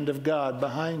the hand of God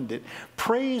behind it.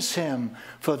 Praise Him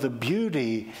for the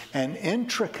beauty and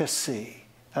intricacy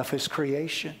of His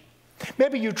creation.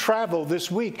 Maybe you traveled this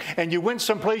week and you went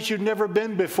someplace you'd never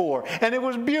been before, and it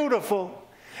was beautiful.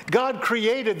 God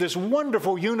created this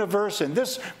wonderful universe and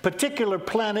this particular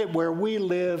planet where we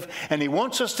live, and He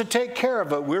wants us to take care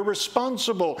of it. We're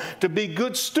responsible to be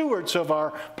good stewards of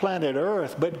our planet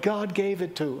Earth, but God gave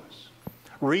it to us.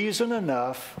 Reason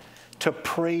enough to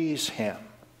praise Him.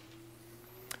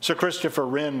 Sir Christopher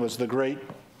Wren was the great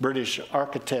British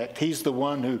architect. He's the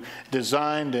one who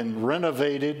designed and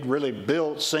renovated, really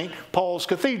built St. Paul's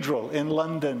Cathedral in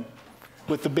London,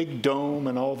 with the big dome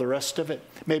and all the rest of it.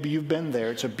 Maybe you've been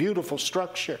there. It's a beautiful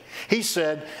structure. He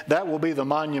said, that will be the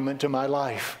monument to my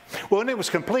life. Well, when it was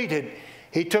completed,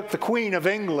 he took the Queen of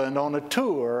England on a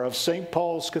tour of St.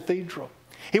 Paul's Cathedral.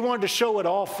 He wanted to show it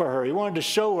off for her. He wanted to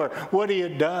show her what he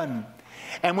had done.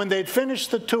 And when they'd finished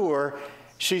the tour,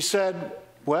 she said,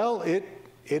 well, it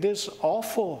is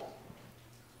awful.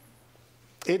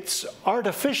 It's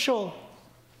artificial.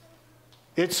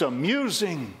 It's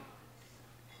amusing.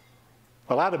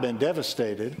 Well, I'd have been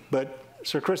devastated, but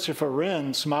Sir Christopher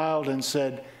Wren smiled and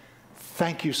said,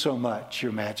 thank you so much,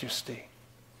 Your Majesty.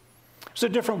 It's a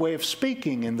different way of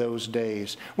speaking in those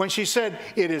days. When she said,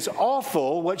 it is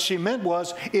awful, what she meant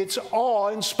was, it's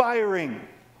awe-inspiring.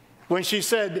 When she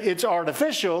said, it's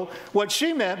artificial, what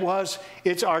she meant was,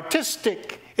 it's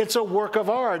artistic, it's a work of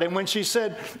art. And when she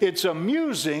said, it's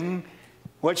amusing,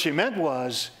 what she meant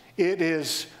was, it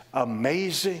is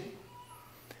amazing.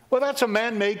 Well, that's a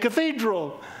man-made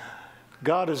cathedral.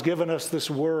 God has given us this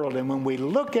world, and when we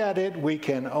look at it, we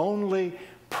can only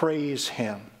praise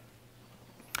Him.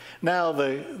 Now,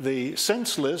 the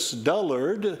senseless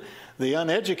dullard, the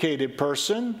uneducated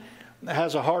person,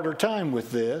 has a harder time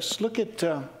with this. Look at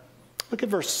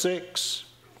verse 6.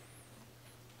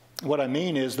 What I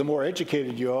mean is, the more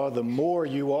educated you are, the more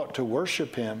you ought to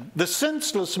worship Him. The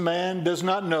senseless man does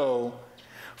not know.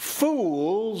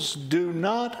 Fools do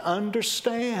not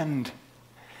understand.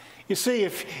 You see,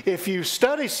 if you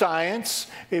study science,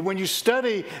 when you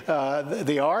study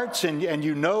the arts and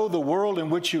you know the world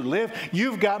in which you live,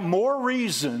 you've got more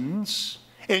reasons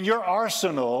in your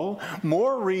arsenal,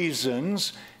 more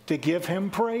reasons to give Him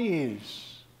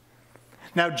praise.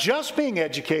 Now, just being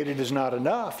educated is not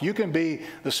enough. You can be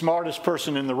the smartest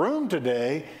person in the room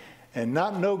today and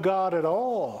not know God at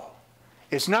all.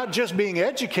 It's not just being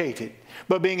educated,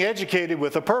 but being educated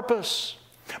with a purpose.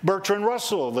 Bertrand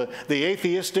Russell, the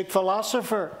atheistic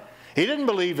philosopher, he didn't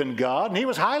believe in God, and he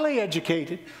was highly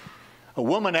educated. A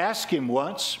woman asked him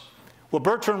once, well,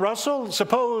 Bertrand Russell,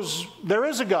 suppose there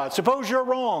is a God. Suppose you're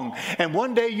wrong, and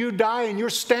one day you die and you're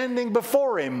standing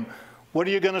before Him. What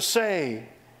are you going to say?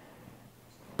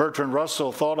 Bertrand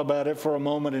Russell thought about it for a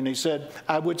moment, and he said,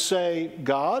 I would say,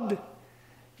 God,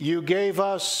 you gave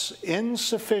us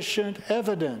insufficient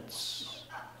evidence.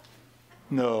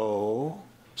 No.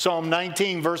 Psalm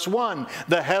 19, verse 1,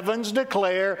 the heavens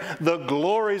declare the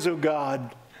glories of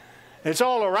God. It's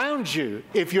all around you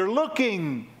if you're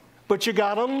looking, but you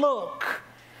got to look.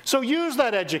 So use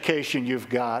that education you've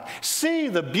got. See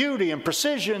the beauty and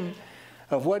precision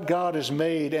of what God has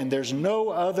made, and there's no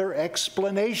other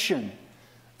explanation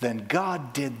than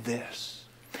God did this.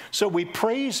 So we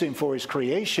praise Him for His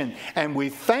creation, and we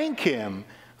thank Him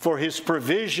for His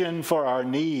provision for our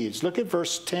needs. Look at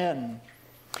verse 10.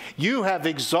 You have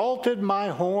exalted my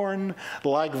horn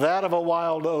like that of a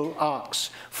wild ox.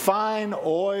 Fine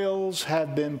oils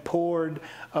have been poured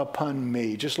upon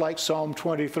me. Just like Psalm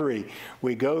 23.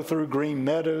 We go through green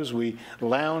meadows. We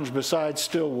lounge beside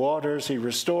still waters. He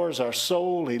restores our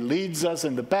soul. He leads us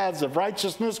in the paths of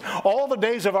righteousness all the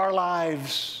days of our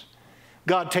lives.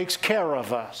 God takes care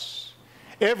of us.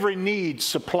 Every need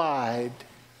supplied.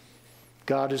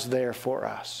 God is there for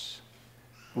us.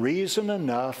 Reason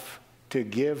enough to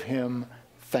give Him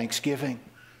thanksgiving.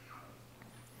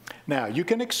 Now, you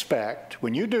can expect,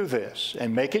 when you do this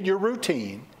and make it your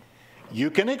routine, you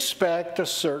can expect a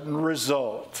certain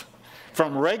result.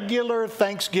 From regular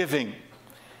thanksgiving,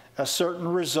 a certain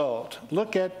result.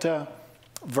 Look at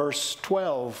verse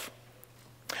 12.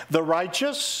 The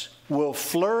righteous will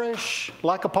flourish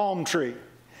like a palm tree.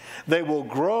 They will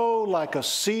grow like a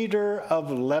cedar of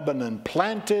Lebanon,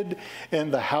 planted in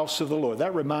the house of the Lord.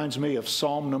 That reminds me of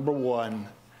Psalm number 1.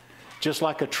 Just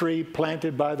like a tree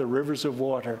planted by the rivers of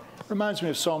water. Reminds me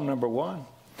of Psalm number 1.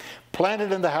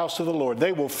 Planted in the house of the Lord.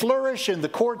 They will flourish in the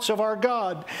courts of our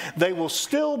God. They will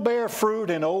still bear fruit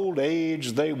in old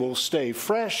age. They will stay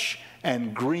fresh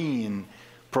and green,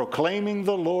 proclaiming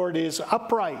the Lord is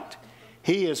upright.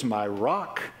 He is my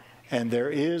rock, and there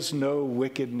is no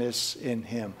wickedness in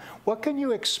Him. What can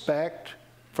you expect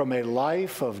from a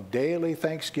life of daily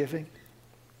thanksgiving?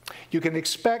 You can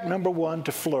expect, number one,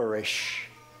 to flourish.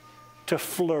 To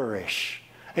flourish.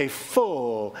 A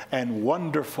full and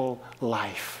wonderful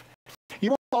life. You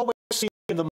won't always see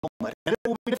it in the moment, and it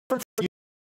will be different for you,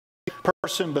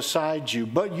 person beside you,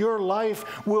 but your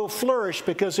life will flourish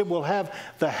because it will have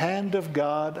the hand of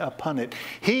God upon it.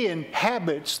 He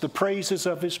inhabits the praises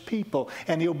of His people,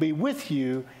 and He'll be with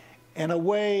you in a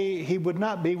way He would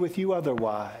not be with you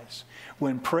otherwise.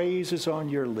 When praise is on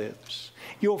your lips,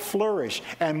 you'll flourish.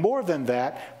 And more than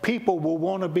that, people will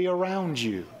want to be around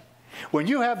you. When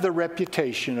you have the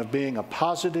reputation of being a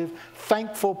positive,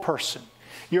 thankful person,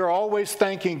 you're always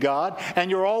thanking God, and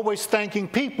you're always thanking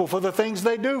people for the things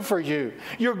they do for you.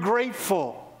 You're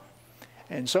grateful.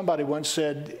 And somebody once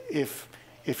said, if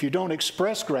you don't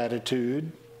express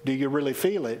gratitude, do you really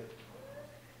feel it?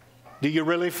 Do you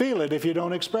really feel it if you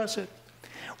don't express it?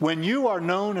 When you are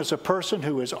known as a person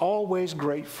who is always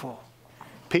grateful,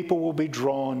 people will be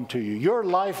drawn to you. Your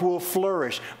life will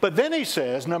flourish. But then he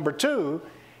says, number two,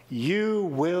 you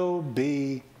will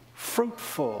be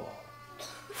fruitful.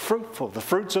 Fruitful, the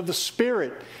fruits of the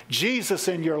Spirit, Jesus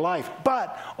in your life,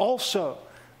 but also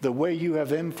the way you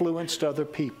have influenced other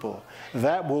people.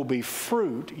 That will be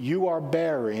fruit you are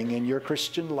bearing in your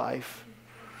Christian life.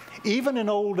 Even in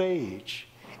old age,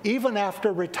 even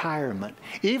after retirement,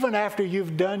 even after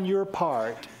you've done your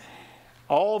part,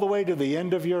 all the way to the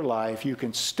end of your life, you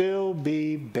can still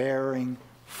be bearing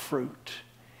fruit.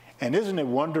 And isn't it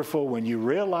wonderful when you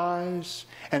realize,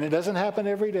 and it doesn't happen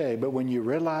every day, but when you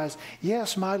realize,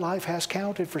 yes, my life has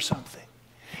counted for something.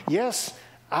 Yes,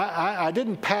 I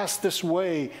didn't pass this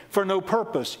way for no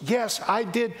purpose. Yes, I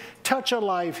did touch a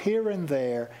life here and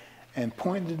there and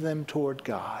pointed them toward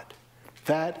God.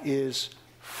 That is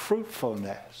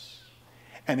fruitfulness.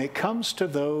 And it comes to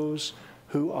those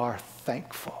who are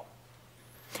thankful.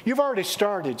 You've already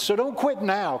started, so don't quit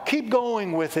now. Keep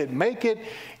going with it. Make it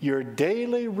your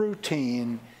daily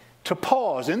routine to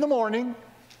pause in the morning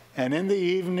and in the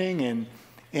evening and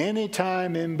any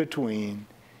time in between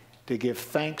to give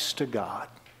thanks to God.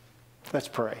 Let's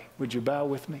pray. Would you bow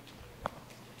with me?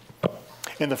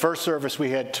 In the first service, we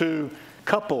had 2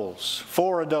 couples,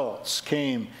 4 adults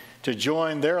came to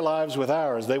join their lives with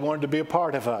ours. They wanted to be a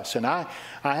part of us. And I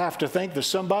have to think there's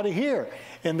somebody here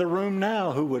in the room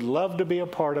now who would love to be a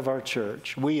part of our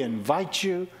church. We invite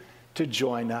you to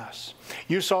join us.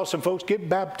 You saw some folks get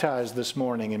baptized this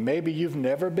morning, and maybe you've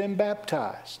never been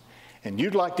baptized, and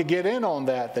you'd like to get in on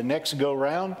that the next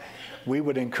go-round. We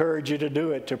would encourage you to do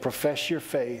it, to profess your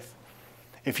faith.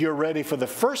 If you're ready for the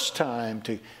first time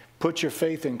to put your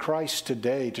faith in Christ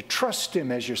today, to trust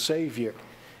Him as your Savior,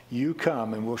 you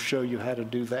come and we'll show you how to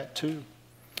do that too.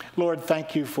 Lord,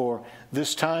 thank you for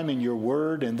this time in your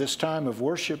word and this time of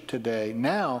worship today.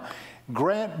 Now,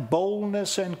 grant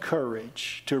boldness and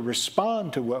courage to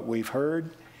respond to what we've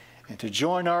heard and to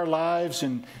join our lives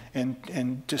and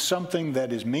to something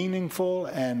that is meaningful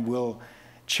and will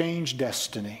change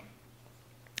destiny.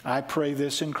 I pray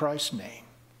this in Christ's name.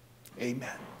 Amen.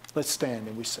 Let's stand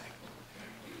and we sing.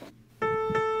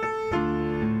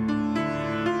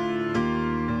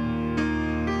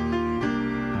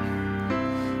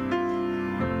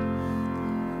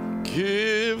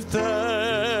 Give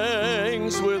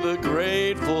thanks with a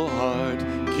grateful heart.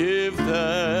 Give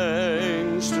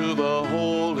thanks to the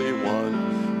Holy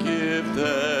One. Give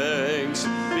thanks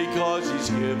because He's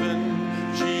given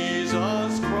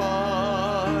Jesus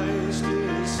Christ,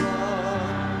 His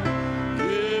Son.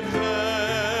 Give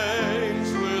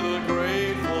thanks with a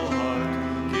grateful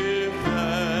heart. Give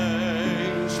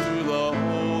thanks to the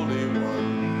Holy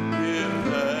One. Give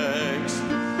thanks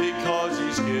because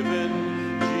He's given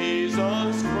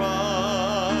Jesus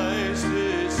Christ,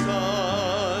 His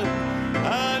Son.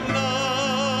 And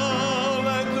now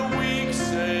let the weak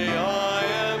say, I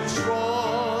am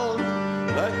strong.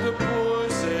 Let the poor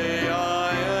say,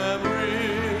 I am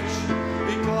rich,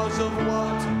 because of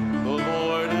what the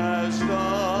Lord has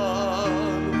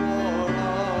done for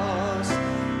us.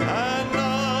 And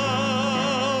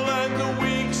now let the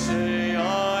weak say,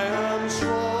 I am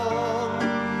strong.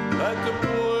 Let the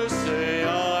poor say,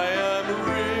 I am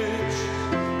rich,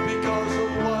 because of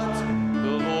what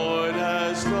the Lord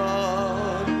has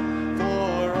done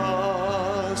for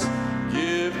us.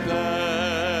 Give thanks.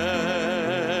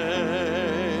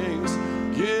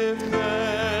 Give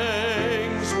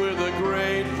thanks with a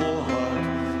grateful heart.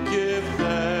 Give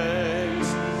thanks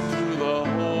to the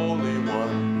Holy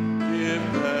One. Give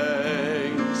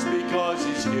thanks because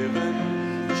He's given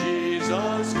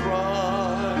Jesus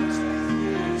Christ,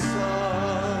 His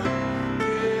Son.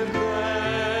 Give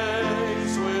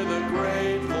thanks with a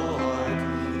grateful heart.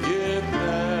 Give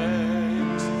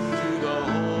thanks to the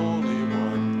Holy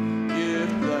One.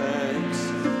 Give thanks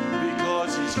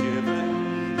because He's given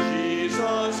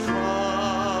Jesus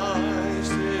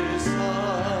Christ, His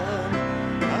Son.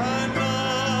 And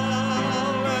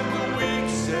now let the weak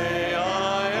say, I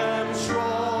am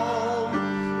strong.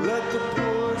 Let the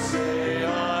poor say,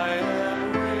 I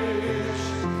am rich,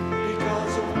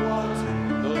 because of what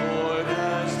the Lord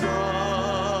has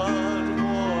done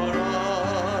for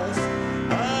us.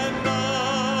 And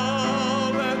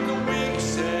now let the weak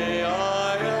say, I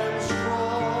am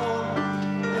strong.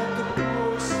 Let the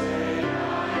poor say, I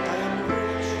am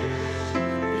rich,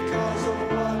 because of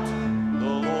what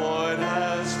the Lord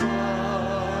has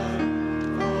done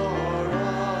for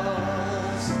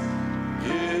us.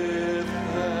 Give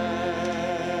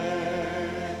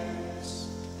thanks.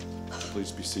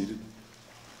 Please be seated.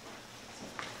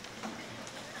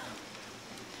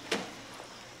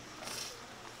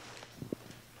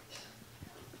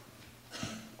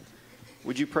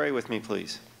 Would you pray with me,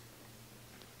 please?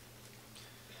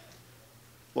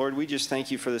 Lord, we just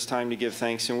thank you for this time to give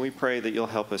thanks, and we pray that you'll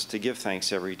help us to give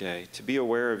thanks every day, to be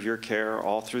aware of your care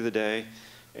all through the day,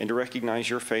 and to recognize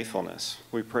your faithfulness.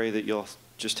 We pray that you'll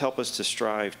just help us to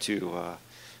strive to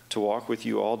walk with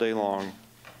you all day long,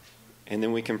 and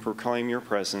then we can proclaim your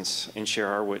presence and share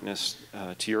our witness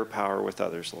to your power with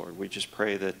others, Lord. We just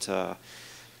pray that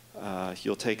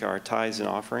you'll take our tithes and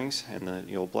offerings, and that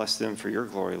you'll bless them for your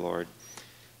glory, Lord,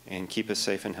 and keep us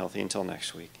safe and healthy until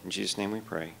next week. In Jesus' name we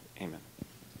pray. Amen.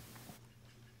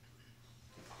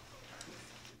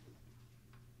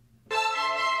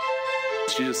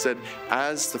 Jesus said,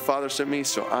 as the Father sent me,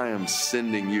 so I am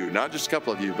sending you. Not just a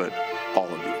couple of you, but all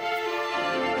of you.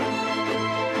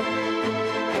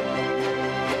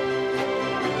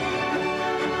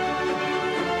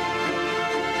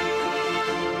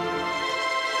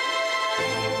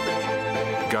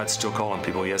 God's still calling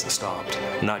people. He hasn't stopped.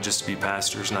 Not just to be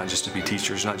pastors, not just to be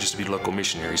teachers, not just to be local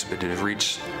missionaries, but to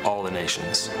reach all the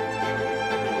nations.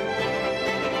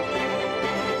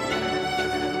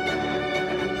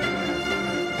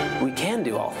 We can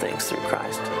do all things through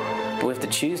Christ, but we have to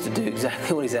choose to do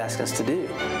exactly what He's asked us to do.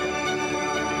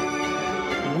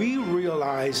 We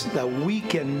realize that we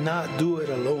cannot do it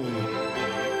alone.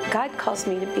 God calls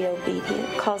me to be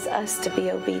obedient, calls us to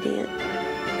be obedient,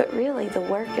 but really the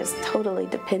work is totally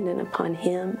dependent upon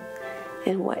Him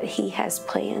and what He has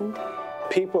planned.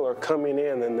 People are coming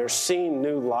in and they're seeing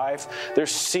new life. They're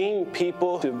seeing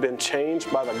people who've been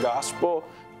changed by the gospel.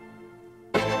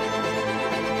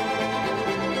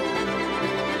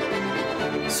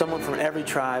 Someone from every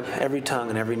tribe, every tongue,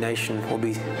 and every nation will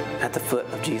be at the foot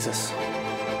of Jesus.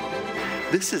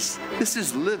 this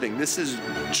is living. This is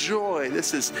joy.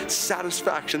 This is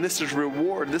satisfaction. This is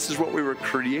reward. This is what we were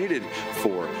created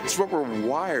for. It's what we're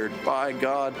wired by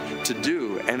God to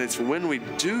do. And it's when we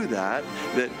do that,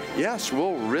 yes,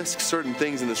 we'll risk certain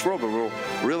things in this world, but we'll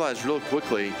realize real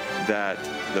quickly that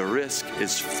the risk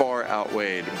is far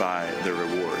outweighed by the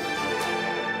reward.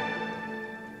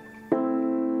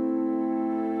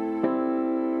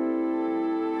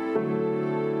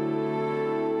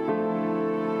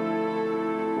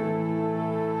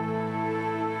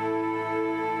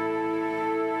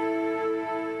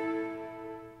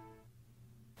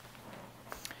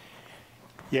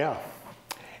 Yeah,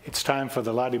 it's time for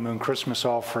the Lottie Moon Christmas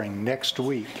offering next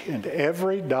week, and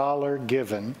every dollar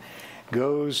given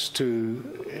goes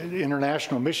to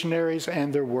international missionaries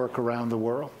and their work around the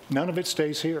world. None of it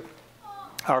stays here.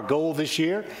 Our goal this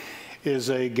year is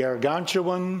a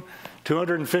gargantuan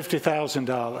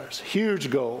 $250,000. Huge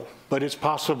goal, but it's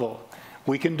possible.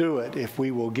 We can do it if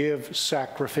we will give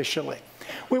sacrificially.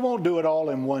 We won't do it all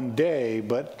in one day,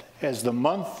 but as the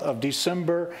month of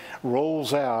December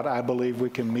rolls out, I believe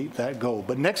we can meet that goal.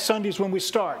 But next Sunday is when we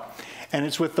start, and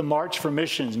it's with the March for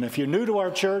Missions. And if you're new to our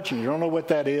church and you don't know what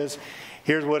that is,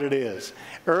 here's what it is.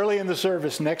 Early in the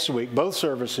service next week, both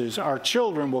services, our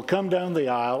children will come down the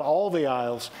aisle, all the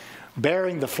aisles,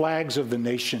 bearing the flags of the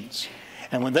nations.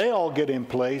 And when they all get in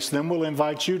place, then we'll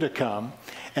invite you to come.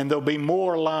 And there'll be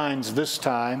more lines this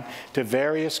time to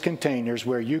various containers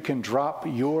where you can drop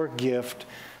your gift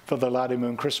for the Lottie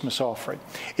Moon Christmas offering.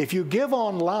 If you give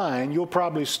online, you'll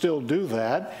probably still do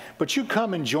that, but you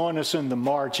come and join us in the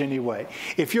march anyway.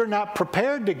 If you're not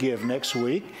prepared to give next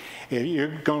week, if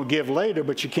you're going to give later,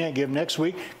 but you can't give next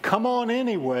week, come on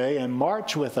anyway and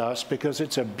march with us, because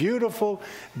it's a beautiful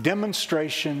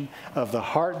demonstration of the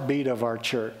heartbeat of our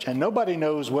church. And nobody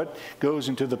knows what goes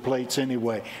into the plates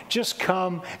anyway. Just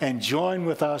come and join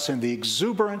with us in the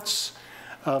exuberance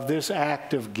of this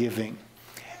act of giving.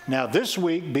 Now, this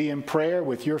week, be in prayer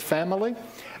with your family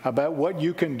about what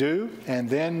you can do, and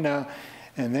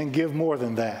then give more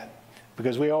than that.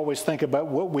 Because we always think about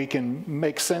what we can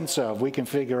make sense of, we can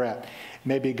figure out.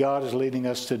 Maybe God is leading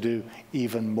us to do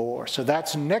even more. So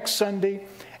that's next Sunday,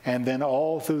 and then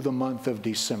all through the month of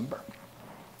December.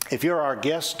 If you're our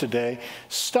guest today,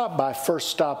 stop by First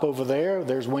Stop over there.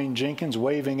 There's Wayne Jenkins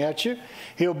waving at you.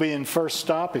 He'll be in First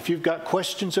Stop. If you've got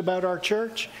questions about our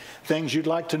church, things you'd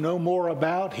like to know more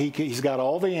about, he's got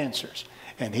all the answers,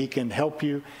 and he can help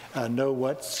you know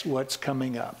what's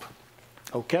coming up.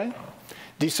 Okay?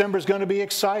 December's going to be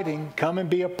exciting. Come and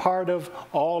be a part of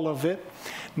all of it.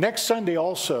 Next Sunday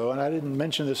also, and I didn't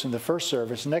mention this in the first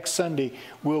service, next Sunday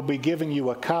we'll be giving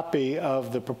you a copy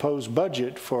of the proposed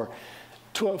budget for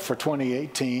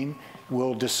 2018.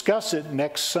 We'll discuss it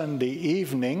next Sunday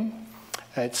evening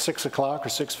at 6 o'clock or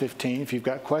 6:15 if you've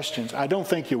got questions. I don't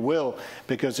think you will,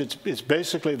 because it's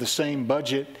basically the same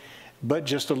budget, but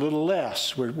just a little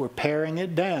less. We're paring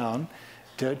it down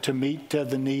to meet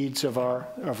the needs of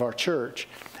our church.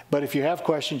 But if you have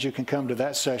questions, you can come to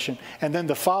that session. And then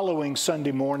the following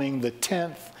Sunday morning, the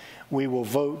 10th, we will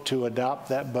vote to adopt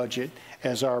that budget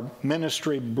as our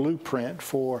ministry blueprint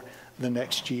for the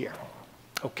next year.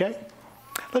 Okay?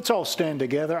 Let's all stand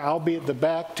together. I'll be at the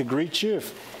back to greet you.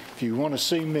 If you want to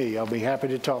see me, I'll be happy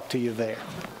to talk to you there.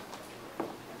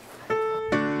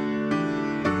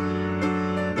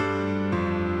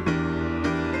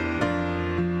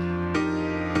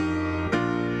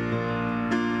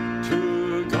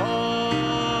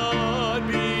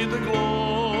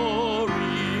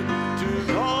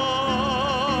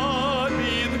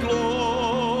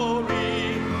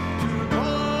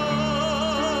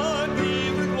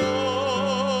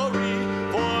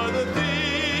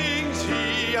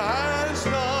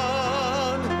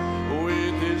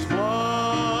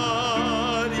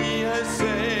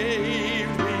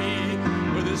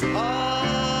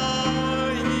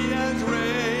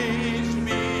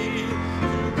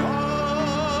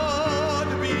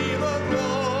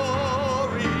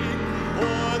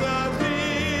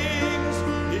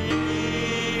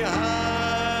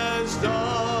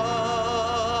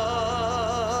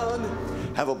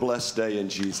 Have a blessed day in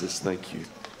Jesus. Thank you.